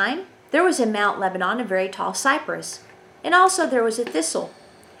a time, there was in Mount Lebanon a very tall cypress, and also there was a thistle.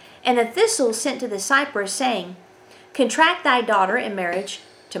 And the thistle sent to the cypress, saying, 'Contract thy daughter in marriage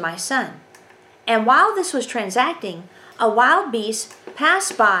to my son.' And while this was transacting, a wild beast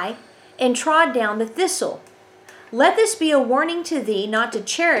passed by and trod down the thistle. Let this be a warning to thee not to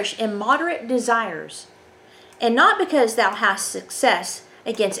cherish immoderate desires, and not because thou hast success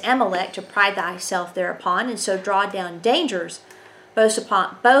against Amalek to pride thyself thereupon, and so draw down dangers both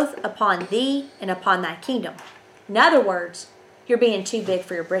upon thee and upon thy kingdom." In other words, you're being too big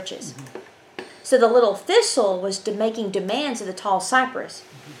for your britches. So the little thistle was making demands of the tall cypress,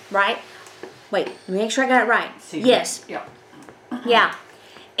 right? Wait, let me make sure I got it right. Yes. Yeah. Yeah.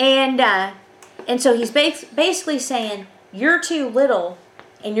 And so he's basically saying, you're too little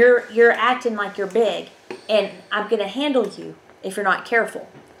and you're acting like you're big, and I'm going to handle you if you're not careful.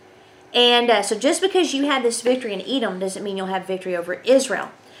 And so just because you had this victory in Edom doesn't mean you'll have victory over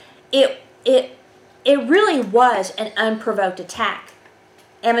Israel. It really was an unprovoked attack.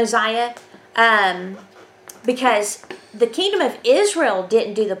 Amaziah, because the kingdom of Israel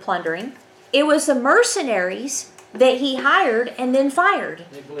didn't do the plundering. It was the mercenaries that he hired and then fired.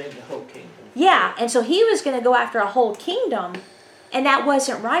 They blamed the whole kingdom. Yeah, and so he was going to go after a whole kingdom, and that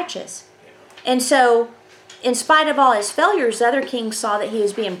wasn't righteous. And so, in spite of all his failures, the other kings saw that he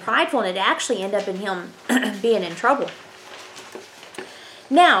was being prideful, and it actually ended up in him being in trouble.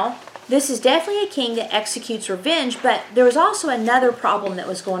 Now, this is definitely a king that executes revenge, but there was also another problem that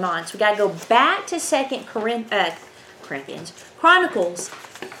was going on. So we got to go back to 2 Corinthians, Chronicles,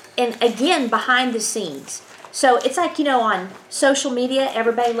 and again, behind the scenes. So it's like, on social media,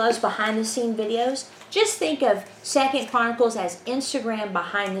 everybody loves behind the scene videos. Just think of 2nd Chronicles as Instagram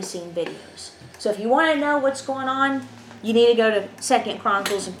behind the scene videos. So if you want to know what's going on, you need to go to 2nd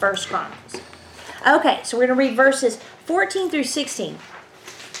Chronicles and 1st Chronicles. Okay, so we're going to read verses 14 through 16.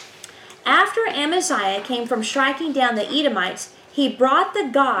 After Amaziah came from striking down the Edomites, he brought the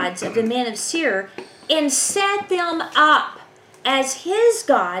gods of the men of Seir and set them up as his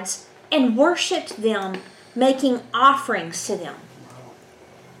gods and worshipped them, making offerings to them.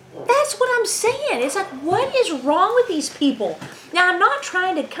 That's what I'm saying. It's like, what is wrong with these people? Now, I'm not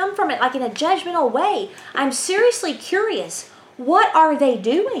trying to come from it like in a judgmental way. I'm seriously curious. What are they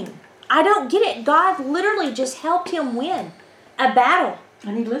doing? I don't get it. God literally just helped him win a battle.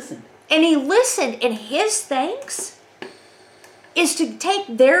 And he listened. And he listened, and his thanks is to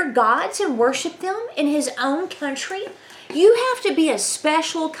take their gods and worship them in his own country. You have to be a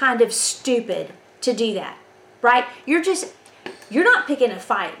special kind of stupid to do that, right? You're not picking a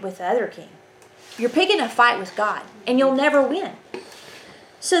fight with the other king. You're picking a fight with God, and you'll never win.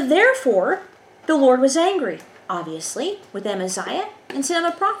 So therefore, the Lord was angry, obviously, with Amaziah, and sent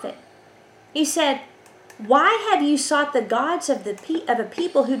him a prophet. He said, "Why have you sought the gods of a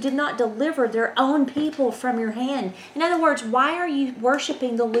people who did not deliver their own people from your hand?" In other words, why are you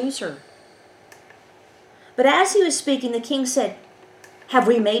worshiping the loser? But as he was speaking, the king said, "Have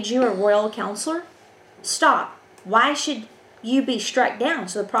we made you a royal counselor? Stop. Why should you be struck down?"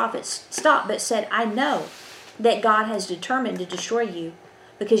 So the prophet stopped, but said, "I know that God has determined to destroy you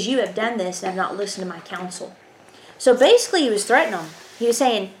because you have done this and have not listened to my counsel." So basically he was threatening them. He was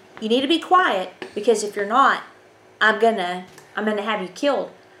saying, you need to be quiet, because if you're not, I'm gonna have you killed.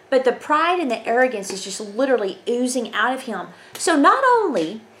 But the pride and the arrogance is just literally oozing out of him. So not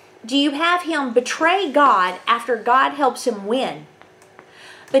only do you have him betray God after God helps him win,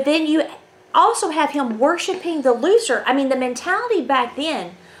 but then you also have him worshiping the loser. I mean, the mentality back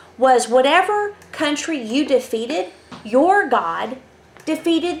then was whatever country you defeated, your God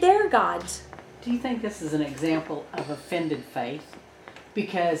defeated their gods. Do you think this is an example of offended faith?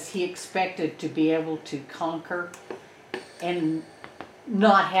 Because he expected to be able to conquer and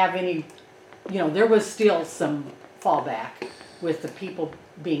not have any, there was still some fallback with the people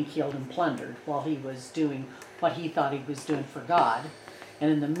being killed and plundered while he was doing what he thought he was doing for God.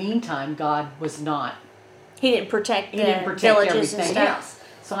 And in the meantime, God was not. He didn't protect He didn't protect villages and everything stuff. else.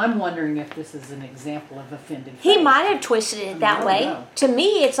 So I'm wondering if this is an example of offended faith. He might have twisted it that don't way. know. To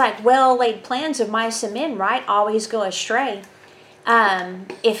me, it's like well-laid plans of mice and men, right? Always go astray.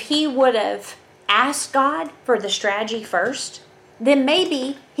 If he would have asked God for the strategy first, then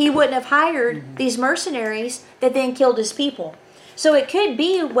maybe he wouldn't have hired these mercenaries that then killed his people. So it could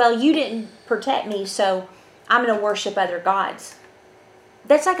be, well, you didn't protect me, so I'm going to worship other gods.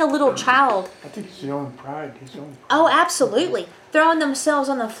 That's like a little child. I think it's his own pride, Oh, absolutely. Throwing themselves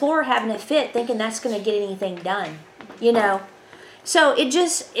on the floor, having a fit, thinking that's going to get anything done. So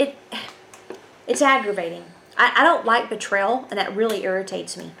it's aggravating. I don't like betrayal, and that really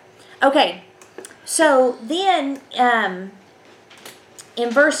irritates me. Okay, so then in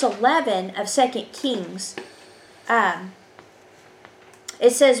verse 11 of 2 Kings,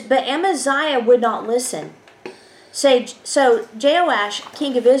 it says, "But Amaziah would not listen. So Jehoash,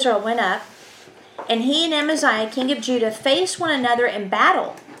 king of Israel, went up, and he and Amaziah, king of Judah, faced one another in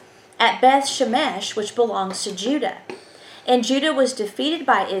battle at Beth Shemesh, which belongs to Judah. And Judah was defeated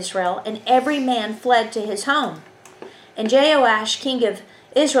by Israel, and every man fled to his home. And Jehoash, king of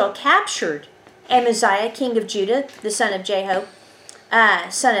Israel, captured Amaziah, king of Judah, the son of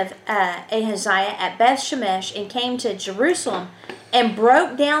son of Ahaziah, at Beth Shemesh, and came to Jerusalem, and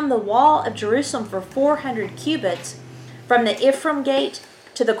broke down the wall of Jerusalem for 400 cubits, from the Ephraim gate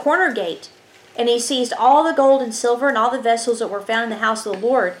to the corner gate. And he seized all the gold and silver and all the vessels that were found in the house of the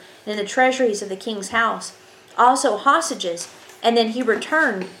Lord and in the treasuries of the king's house, also hostages. And then he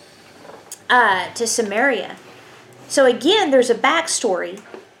returned to Samaria." So again, there's a backstory.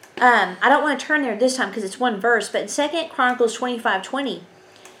 I don't want to turn there this time because it's one verse, but in 2 Chronicles 25:20,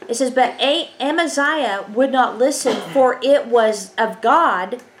 it says, "But Amaziah would not listen, for it was of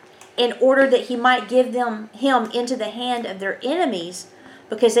God, in order that he might give him into the hand of their enemies,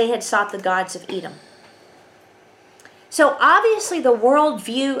 because they had sought the gods of Edom." So obviously the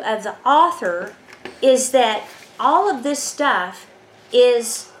worldview of the author is that all of this stuff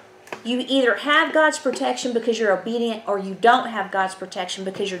is, you either have God's protection because you're obedient, or you don't have God's protection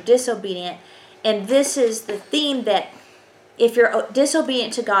because you're disobedient. And this is the theme, that if you're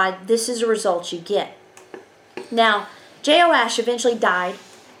disobedient to God, this is the result you get. Now, Jehoash eventually died.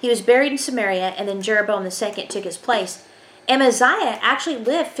 He was buried in Samaria, and then Jeroboam II took his place. Amaziah actually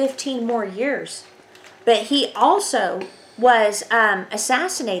lived 15 more years, but he also was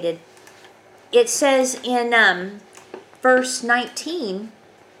assassinated it says in verse 19,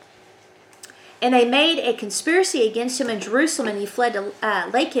 and they made a conspiracy against him in Jerusalem, and he fled to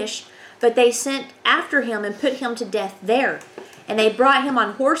Lachish, but they sent after him and put him to death there. And they brought him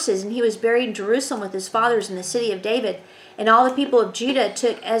on horses, and he was buried in Jerusalem with his fathers in the city of David. And all the people of Judah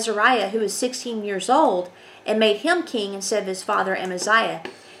took Azariah, who was 16 years old, and made him king instead of his father Amaziah.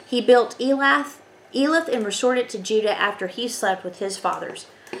 He built Elath, and restored it to Judah after he slept with his fathers.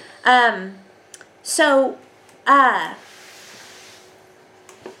 Well,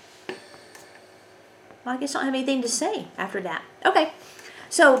 I guess I don't have anything to say after that. Okay,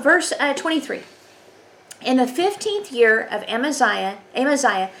 so verse 23. In the 15th year of Amaziah,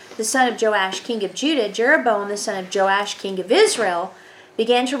 the son of Joash, king of Judah, Jeroboam, the son of Joash, king of Israel,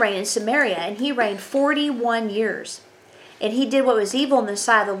 began to reign in Samaria, and he reigned 41 years. And he did what was evil in the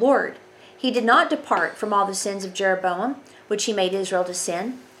sight of the Lord. He did not depart from all the sins of Jeroboam, which he made Israel to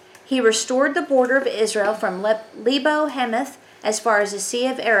sin. He restored the border of Israel from Lebo Hamath as far as the Sea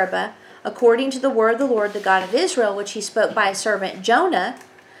of Arabah, according to the word of the Lord, the God of Israel, which he spoke by his servant Jonah,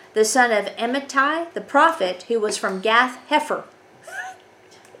 the son of Amittai, the prophet, who was from Gath-Hepher.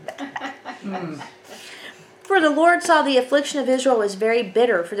 For the Lord saw the affliction of Israel was very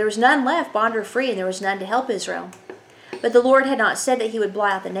bitter, for there was none left, bond or free, and there was none to help Israel. But the Lord had not said that he would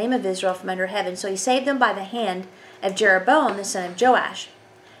blot out the name of Israel from under heaven, so he saved them by the hand of Jeroboam, the son of Joash.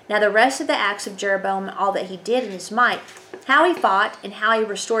 Now the rest of the acts of Jeroboam, all that he did in his might, how he fought, and how he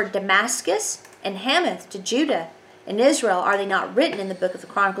restored Damascus and Hamath to Judah and Israel, are they not written in the book of the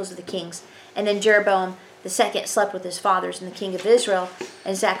Chronicles of the Kings? And then Jeroboam the second slept with his fathers and the king of Israel,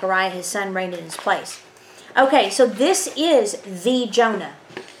 and Zechariah his son reigned in his place. Okay, so this is the Jonah.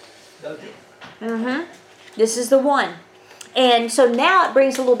 This is the one. And so now it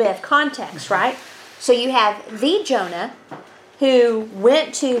brings a little bit of context, right? So you have the Jonah who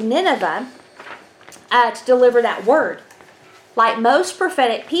went to Nineveh to deliver that word. Like most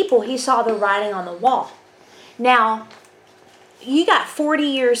prophetic people, he saw the writing on the wall. Now, you got 40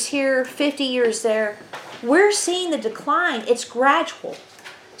 years here, 50 years there. We're seeing the decline. It's gradual.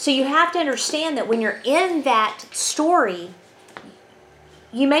 So you have to understand that when you're in that story,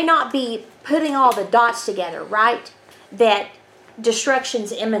 you may not be putting all the dots together, right? That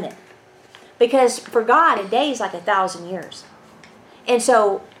destruction's imminent. Because for God, a day is like 1,000 years. And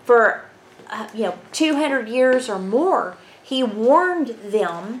so for 200 years or more, he warned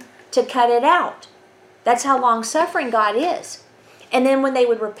them to cut it out. That's how long-suffering God is. And then when they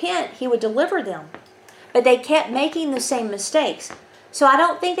would repent, he would deliver them. But they kept making the same mistakes. So I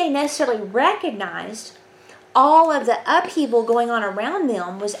don't think they necessarily recognized all of the upheaval going on around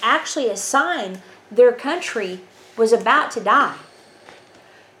them was actually a sign their country was about to die.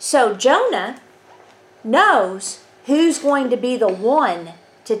 So Jonah knows who's going to be the one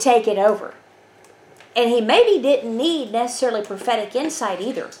to take it over. And he maybe didn't need necessarily prophetic insight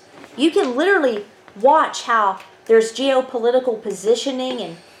either. You can literally watch how there's geopolitical positioning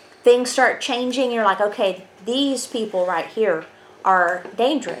and things start changing. You're like, okay, these people right here are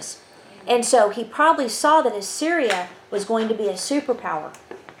dangerous. And so he probably saw that Assyria was going to be a superpower.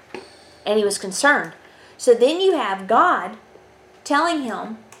 And he was concerned. So then you have God telling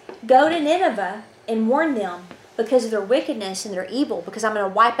him, go to Nineveh and warn them because of their wickedness and their evil, because I'm going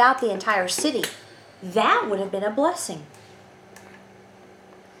to wipe out the entire city. That would have been a blessing.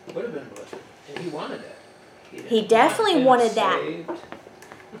 Would have been a blessing. And he wanted that. He definitely wanted that.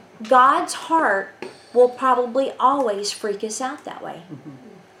 God's heart will probably always freak us out that way.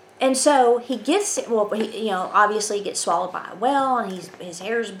 And so he gets, obviously he gets swallowed by a whale, and his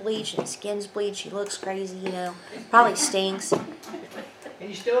hair's bleached, and his skin's bleached. He looks crazy, probably stinks. And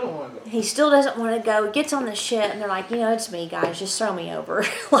he still don't want to go. He still doesn't want to go. He gets on the ship, and they're like, it's me, guys. Just throw me over.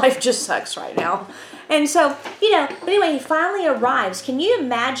 Life just sucks right now. And so, but anyway, he finally arrives. Can you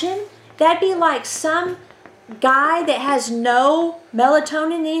imagine? That'd be like some guy that has no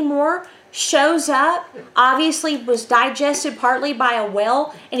melatonin anymore shows up, obviously was digested partly by a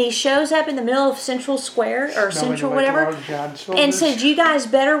whale, and he shows up in the middle of Central Square, or Central whatever, and says, you guys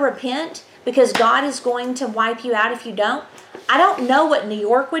better repent because God is going to wipe you out if you don't. I don't know what New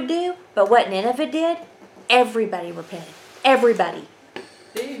York would do, but what Nineveh did, everybody repented. Everybody.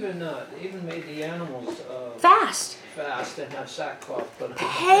 They even made the animals fast and have sackcloth put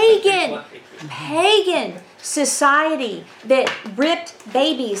on. Pagan society that ripped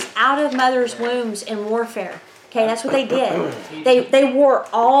babies out of mothers' wombs in warfare. Okay, that's what they did. They wore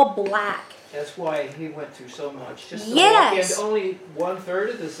all black. That's why he went through so much. Just to walk in, only 1/3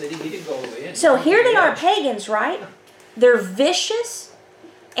 of the city. He didn't go in. So here they are, pagans, right? They're vicious,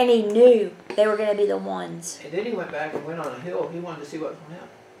 and he knew they were going to be the ones. And then he went back and went on a hill. He wanted to see what was going to happen.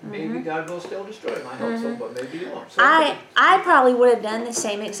 Maybe God will still destroy them. I hope so, but maybe He won't. So I probably would have done the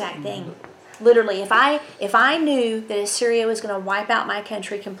same exact thing. Literally, if I knew that Assyria was going to wipe out my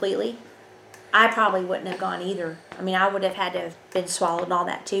country completely, I probably wouldn't have gone either. I mean, I would have had to have been swallowed and all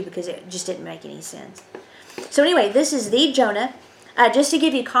that too, because it just didn't make any sense. So anyway, this is the Jonah. Just to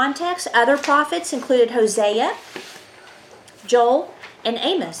give you context, other prophets included Hosea, Joel, and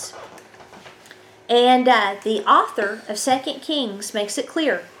Amos. And the author of 2 Kings makes it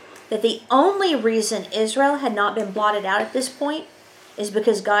clear that the only reason Israel had not been blotted out at this point is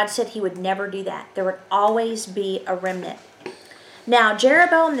because God said He would never do that. There would always be a remnant. Now,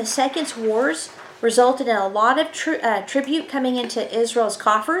 Jeroboam II's wars resulted in a lot of tribute coming into Israel's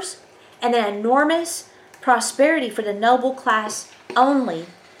coffers, and an enormous prosperity for the noble class only.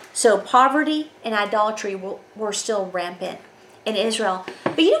 So poverty and idolatry were still rampant in Israel.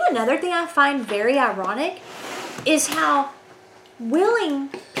 But you know, another thing I find very ironic is how willing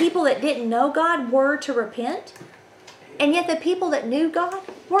people that didn't know God were to repent, and yet the people that knew God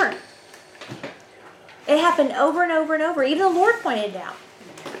weren't. It happened over and over and over. Even the Lord pointed it out.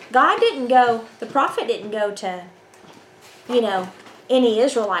 God didn't go, the prophet didn't go to, any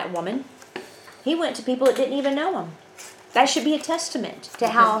Israelite woman. He went to people that didn't even know Him. That should be a testament to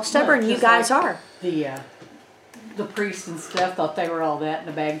how stubborn you guys are. The priests and stuff thought they were all that in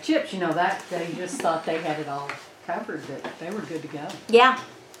a bag of chips. That they just thought they had it all covered, that they were good to go. Yeah.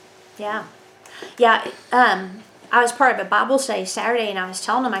 I was part of a Bible study Saturday, and I was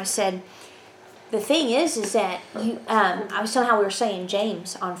telling them, I said, the thing is that I was telling how we were saying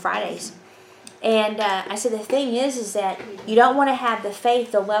James on Fridays. And I said, the thing is that you don't want to have the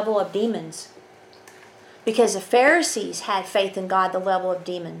faith the level of demons. Because the Pharisees had faith in God the level of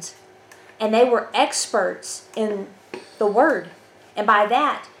demons. And they were experts in the Word. And by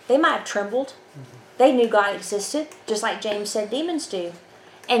that, they might have trembled. They knew God existed, just like James said demons do.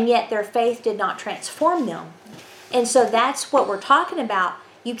 And yet their faith did not transform them. And so that's what we're talking about.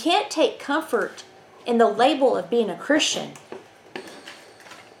 You can't take comfort in the label of being a Christian.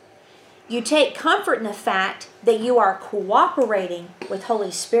 You take comfort in the fact that you are cooperating with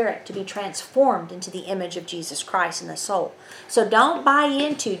Holy Spirit to be transformed into the image of Jesus Christ in the soul. So don't buy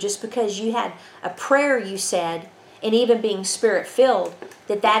into, just because you had a prayer you said, and even being Spirit-filled,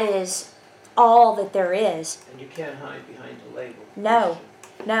 that is all that there is. And you can't hide behind the label.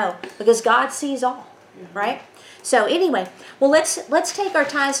 No, because God sees all, right? So anyway, well, let's take our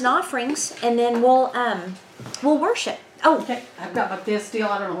tithes and offerings, and then we'll worship. Oh, Okay, I've got my fist still.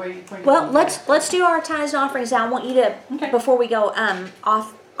 I don't know where you. well, let's do our tithes and offerings now. I want you to before we go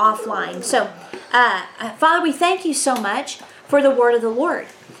offline. So, Father, we thank you so much for the word of the Lord,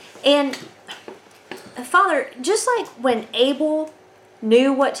 and Father, just like when Abel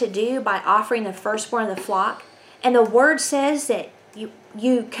knew what to do by offering the firstborn of the flock, and the word says that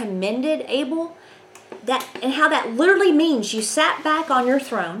you commended Abel. And how that literally means you sat back on your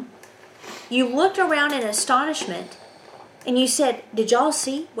throne, you looked around in astonishment, and you said, did y'all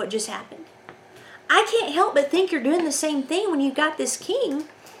see what just happened? I can't help but think you're doing the same thing when you've got this king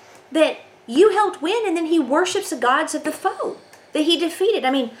that you helped win, and then he worships the gods of the foe that he defeated.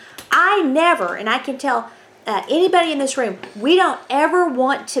 I mean, I never, and I can tell anybody in this room, we don't ever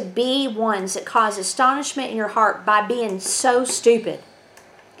want to be ones that cause astonishment in your heart by being so stupid.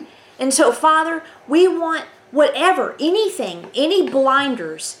 And so, Father, we want whatever, anything, any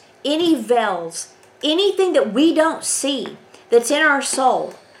blinders, any veils, anything that we don't see that's in our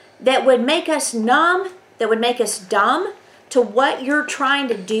soul that would make us numb, that would make us dumb to what you're trying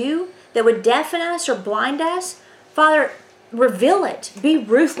to do, that would deafen us or blind us. Father, reveal it. Be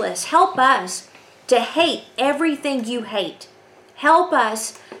ruthless. Help us to hate everything you hate. Help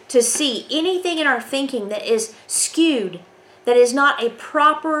us to see anything in our thinking that is skewed, that is not a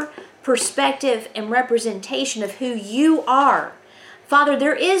proper perspective and representation of who you are. Father,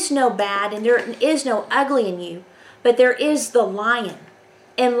 there is no bad and there is no ugly in you, but there is the lion.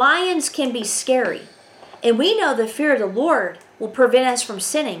 And lions can be scary. And we know the fear of the Lord will prevent us from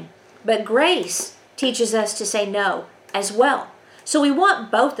sinning, but grace teaches us to say no as well. So we want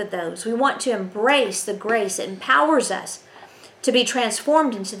both of those. We want to embrace the grace that empowers us to be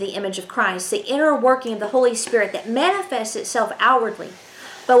transformed into the image of Christ, the inner working of the Holy Spirit that manifests itself outwardly.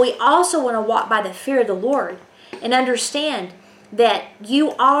 But we also want to walk by the fear of the Lord and understand that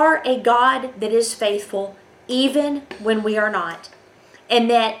you are a God that is faithful even when we are not. And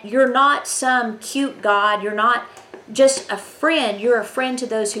that you're not some cute God. You're not just a friend. You're a friend to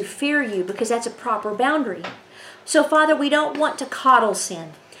those who fear you, because that's a proper boundary. So, Father, we don't want to coddle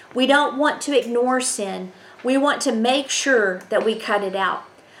sin. We don't want to ignore sin. We want to make sure that we cut it out.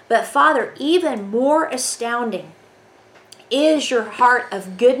 But, Father, even more astounding is your heart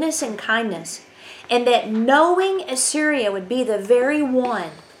of goodness and kindness, and that knowing Assyria would be the very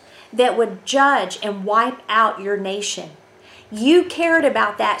one that would judge and wipe out your nation. You cared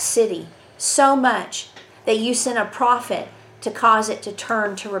about that city so much that you sent a prophet to cause it to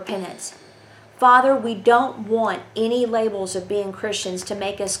turn to repentance. Father, we don't want any labels of being Christians to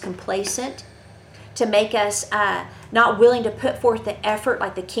make us complacent, to make us not willing to put forth the effort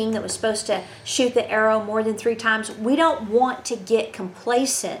like the king that was supposed to shoot the arrow more than 3 times. We don't want to get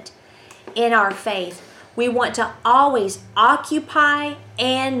complacent in our faith. We want to always occupy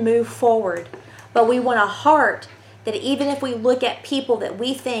and move forward. But we want a heart that even if we look at people that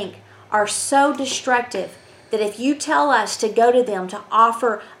we think are so destructive, that if you tell us to go to them to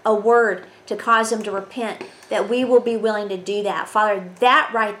offer a word to cause them to repent, that we will be willing to do that. Father,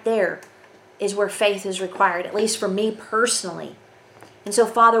 that right there is where faith is required, at least for me personally. And so,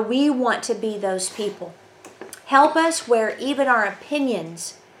 Father, we want to be those people. Help us where even our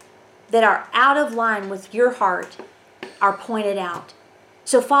opinions that are out of line with your heart are pointed out.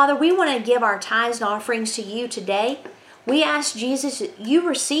 So, Father, we want to give our tithes and offerings to you today. We ask Jesus that you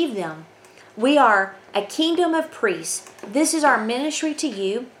receive them. We are a kingdom of priests. This is our ministry to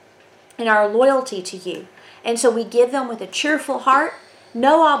you and our loyalty to you. And so we give them with a cheerful heart,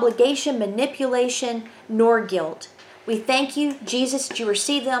 no obligation, manipulation, nor guilt. We thank you, Jesus, that you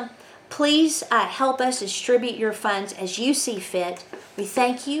receive them. Please help us distribute your funds as you see fit. We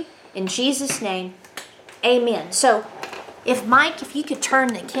thank you. In Jesus' name, amen. So, if Mike, if you could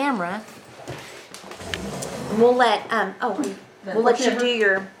turn the camera, we'll let we'll let you do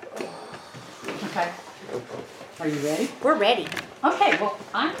your. Okay. Are you ready? We're ready. Okay, well,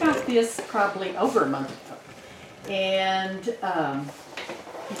 I got this probably over a month ago. And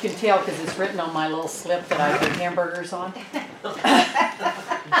you can tell because it's written on my little slip that I put hamburgers on.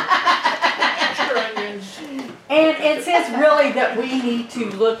 And it says really that we need to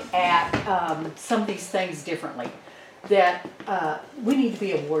look at some of these things differently. That we need to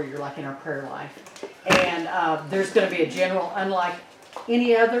be a warrior like in our prayer life. And there's going to be a general, unlike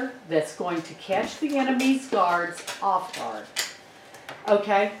any other, that's going to catch the enemy's guards off guard.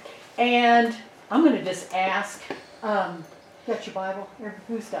 Okay? And I'm going to just ask, got your Bible?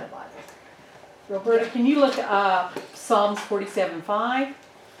 Who's got a Bible? Roberta, can you look up Psalms 47:5?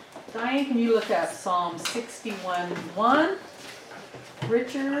 Diane, can you look up Psalm 61:1?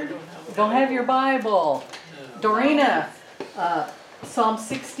 Richard, don't have your Bible. Dorina, Psalm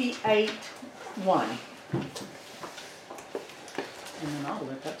 68:1. And then I'll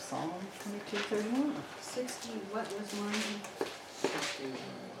look up Psalm 22:31. 60, what was mine?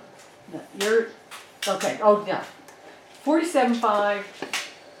 No, you're, okay, oh, yeah. 47:5,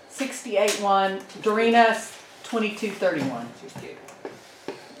 68:1, Dorina, 22:31.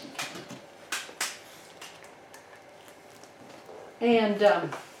 And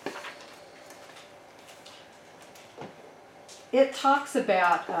it talks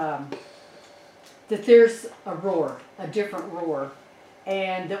about that there's a roar, a different roar,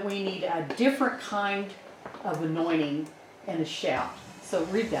 and that we need a different kind of anointing and a shout. So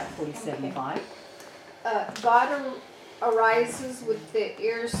read that 47:5. God arises with the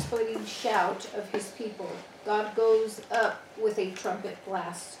ear-splitting shout of his people. God goes up with a trumpet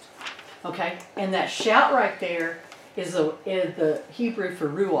blast. Okay, and that shout right there is the Hebrew for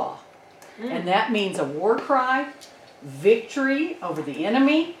ruah. And that means a war cry, victory over the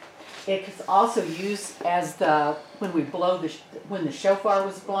enemy. It's also used as when we blow when the shofar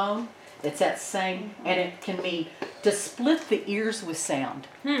was blown. It's that same, and it can mean to split the ears with sound.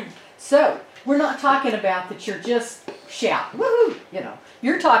 So we're not talking about that you're just shout, woohoo,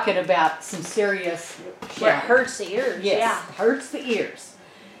 You're talking about some serious shout. Where it hurts the ears. Yes, Yeah. hurts the ears.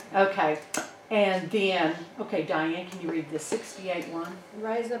 Okay, and then, okay, Diane, can you read the 68:1?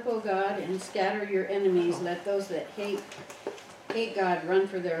 Rise up, O God, and scatter your enemies. Let those that hate God run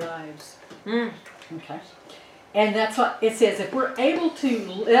for their lives. Okay. And that's what it says. If we're able to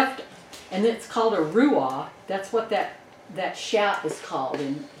lift, and it's called a ruah, that's what that shout is called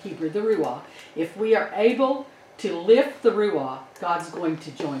in Hebrew, the ruah. If we are able to lift the ruah, God's going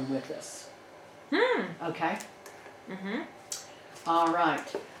to join with us. Okay? All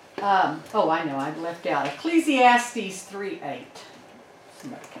right. Oh, I know, I left out Ecclesiastes 3:8.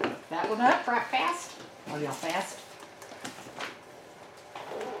 Somebody can look that one up right fast. Are y'all fast?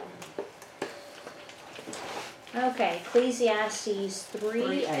 Okay, Ecclesiastes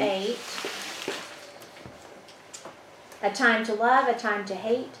 3:8. A time to love, a time to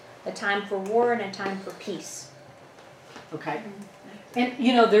hate, a time for war, and a time for peace. Okay. And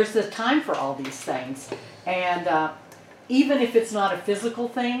there's a time for all these things. And even if it's not a physical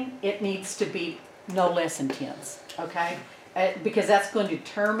thing, it needs to be no less intense. Okay? because that's going to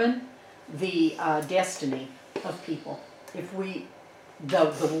determine the destiny of people. If we, the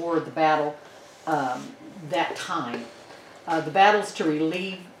war, the battle, that time, the battle's to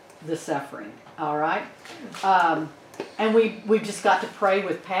relieve the suffering. All right, and we've just got to pray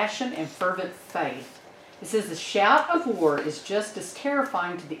with passion and fervent faith. It says the shout of war is just as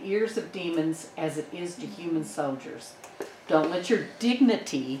terrifying to the ears of demons as it is to human soldiers. Don't let your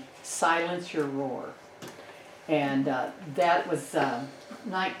dignity silence your roar. And that was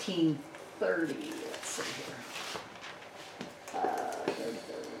 1930. Let's see here.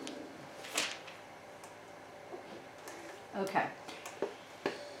 Okay.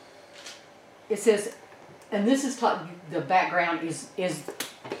 It says, and this is taught. The background is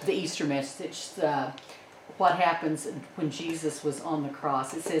the Easter message. What happens when Jesus was on the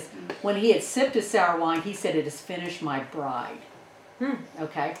cross. It says, when he had sipped his sour wine, he said, "It is finished, my bride."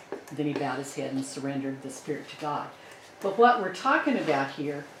 Okay? Then he bowed his head and surrendered the spirit to God. But what we're talking about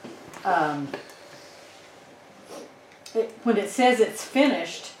here, when it says it's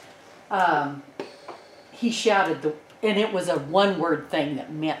finished, he shouted, and it was a one-word thing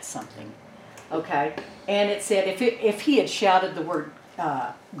that meant something. Okay? And it said, if he had shouted the word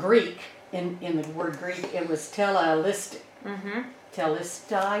Greek, in the word Greek, it was telistai.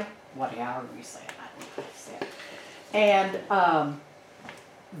 Telistai, whatever you say it, I don't know how to say it.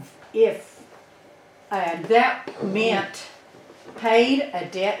 And that meant paid a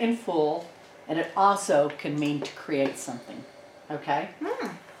debt in full, and it also can mean to create something. Okay?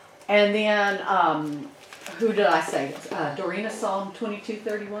 And then, who did I say? Dorina, Psalm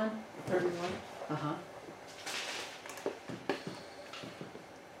 22:31? 31. Uh-huh.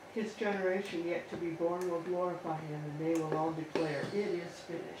 His generation yet to be born will glorify him, and they will all declare, "It is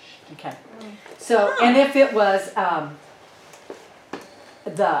finished." Okay. So, and if it was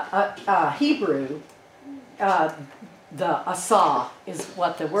the Hebrew, the asah is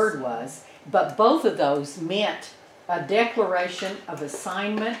what the word was, but both of those meant a declaration of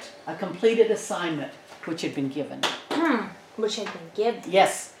assignment, a completed assignment, which had been given. Which had been given.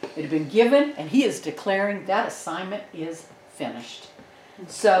 Yes, it had been given, and he is declaring that assignment is finished.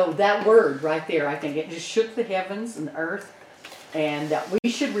 So that word right there, I think it just shook the heavens and the earth, and that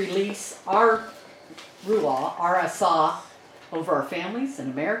we should release our ruah, our asah, over our families in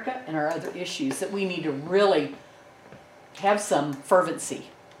America and our other issues, that we need to really have some fervency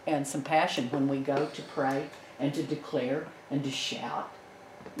and some passion when we go to pray and to declare and to shout,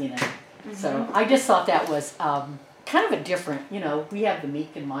 you know. So I just thought that was kind of a different, you know, we have the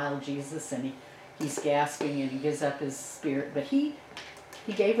meek and mild Jesus, and he's gasping and he gives up his spirit, but he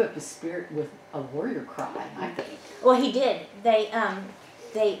gave up his spirit with a warrior cry, I think. Well, he did.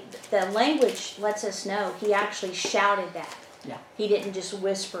 The language lets us know he actually shouted that. Yeah. He didn't just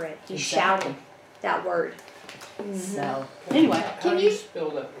whisper it. He Exactly. shouted that word. So anyway, How do you spell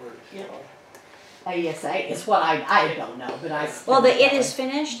that word? ASA is what I don't know, but I. Well, the "it is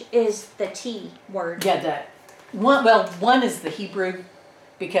finished" is the T word. Yeah, that one. Well, one is the Hebrew,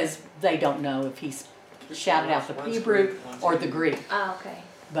 because they don't know if he's shouted out the One's Hebrew Greek, one's or the Hebrew. Greek. Oh, okay.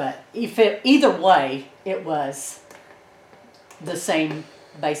 But either way, it was the same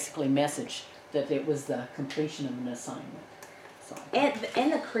basically message, that it was the completion of an assignment. So,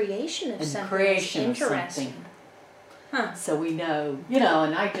 And the creation of And something creation of is interesting. something. Huh. so we know, you know,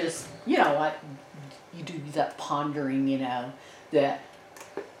 and I just, you know, you do that pondering, you know, that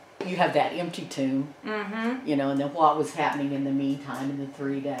you have that empty tomb, you know, and then what was happening in the meantime in the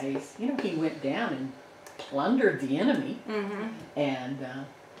 3 days. You know, he went down and plundered the enemy, and,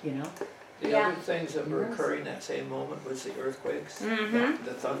 you know. The Yeah. other things that were occurring that same moment was the earthquakes,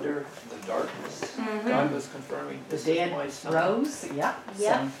 the thunder, the darkness. God was confirming, The "This is dead my son." rose, yeah.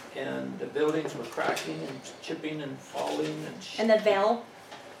 Yeah. And the buildings were cracking and chipping and falling and And the veil.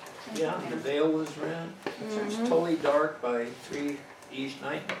 yeah, the veil was rent. It was totally dark by 3 each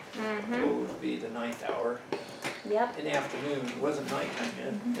night. It would be the 9th hour Yep. in the afternoon. It wasn't nighttime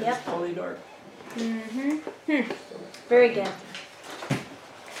yet. It was Yep. totally dark. Very good.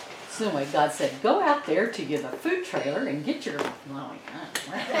 So anyway, God said, go out there to the food trailer and get your, oh my God.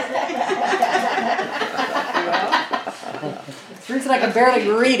 The reason I can barely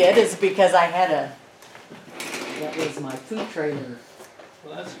read it is because I had that was my food trailer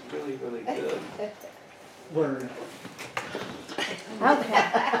Well, that's really, really good. word. Okay.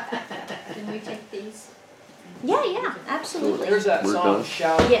 Can we take these? Yeah, absolutely. There's that We're song, done.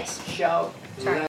 Shout, Yes. Shout. Sorry.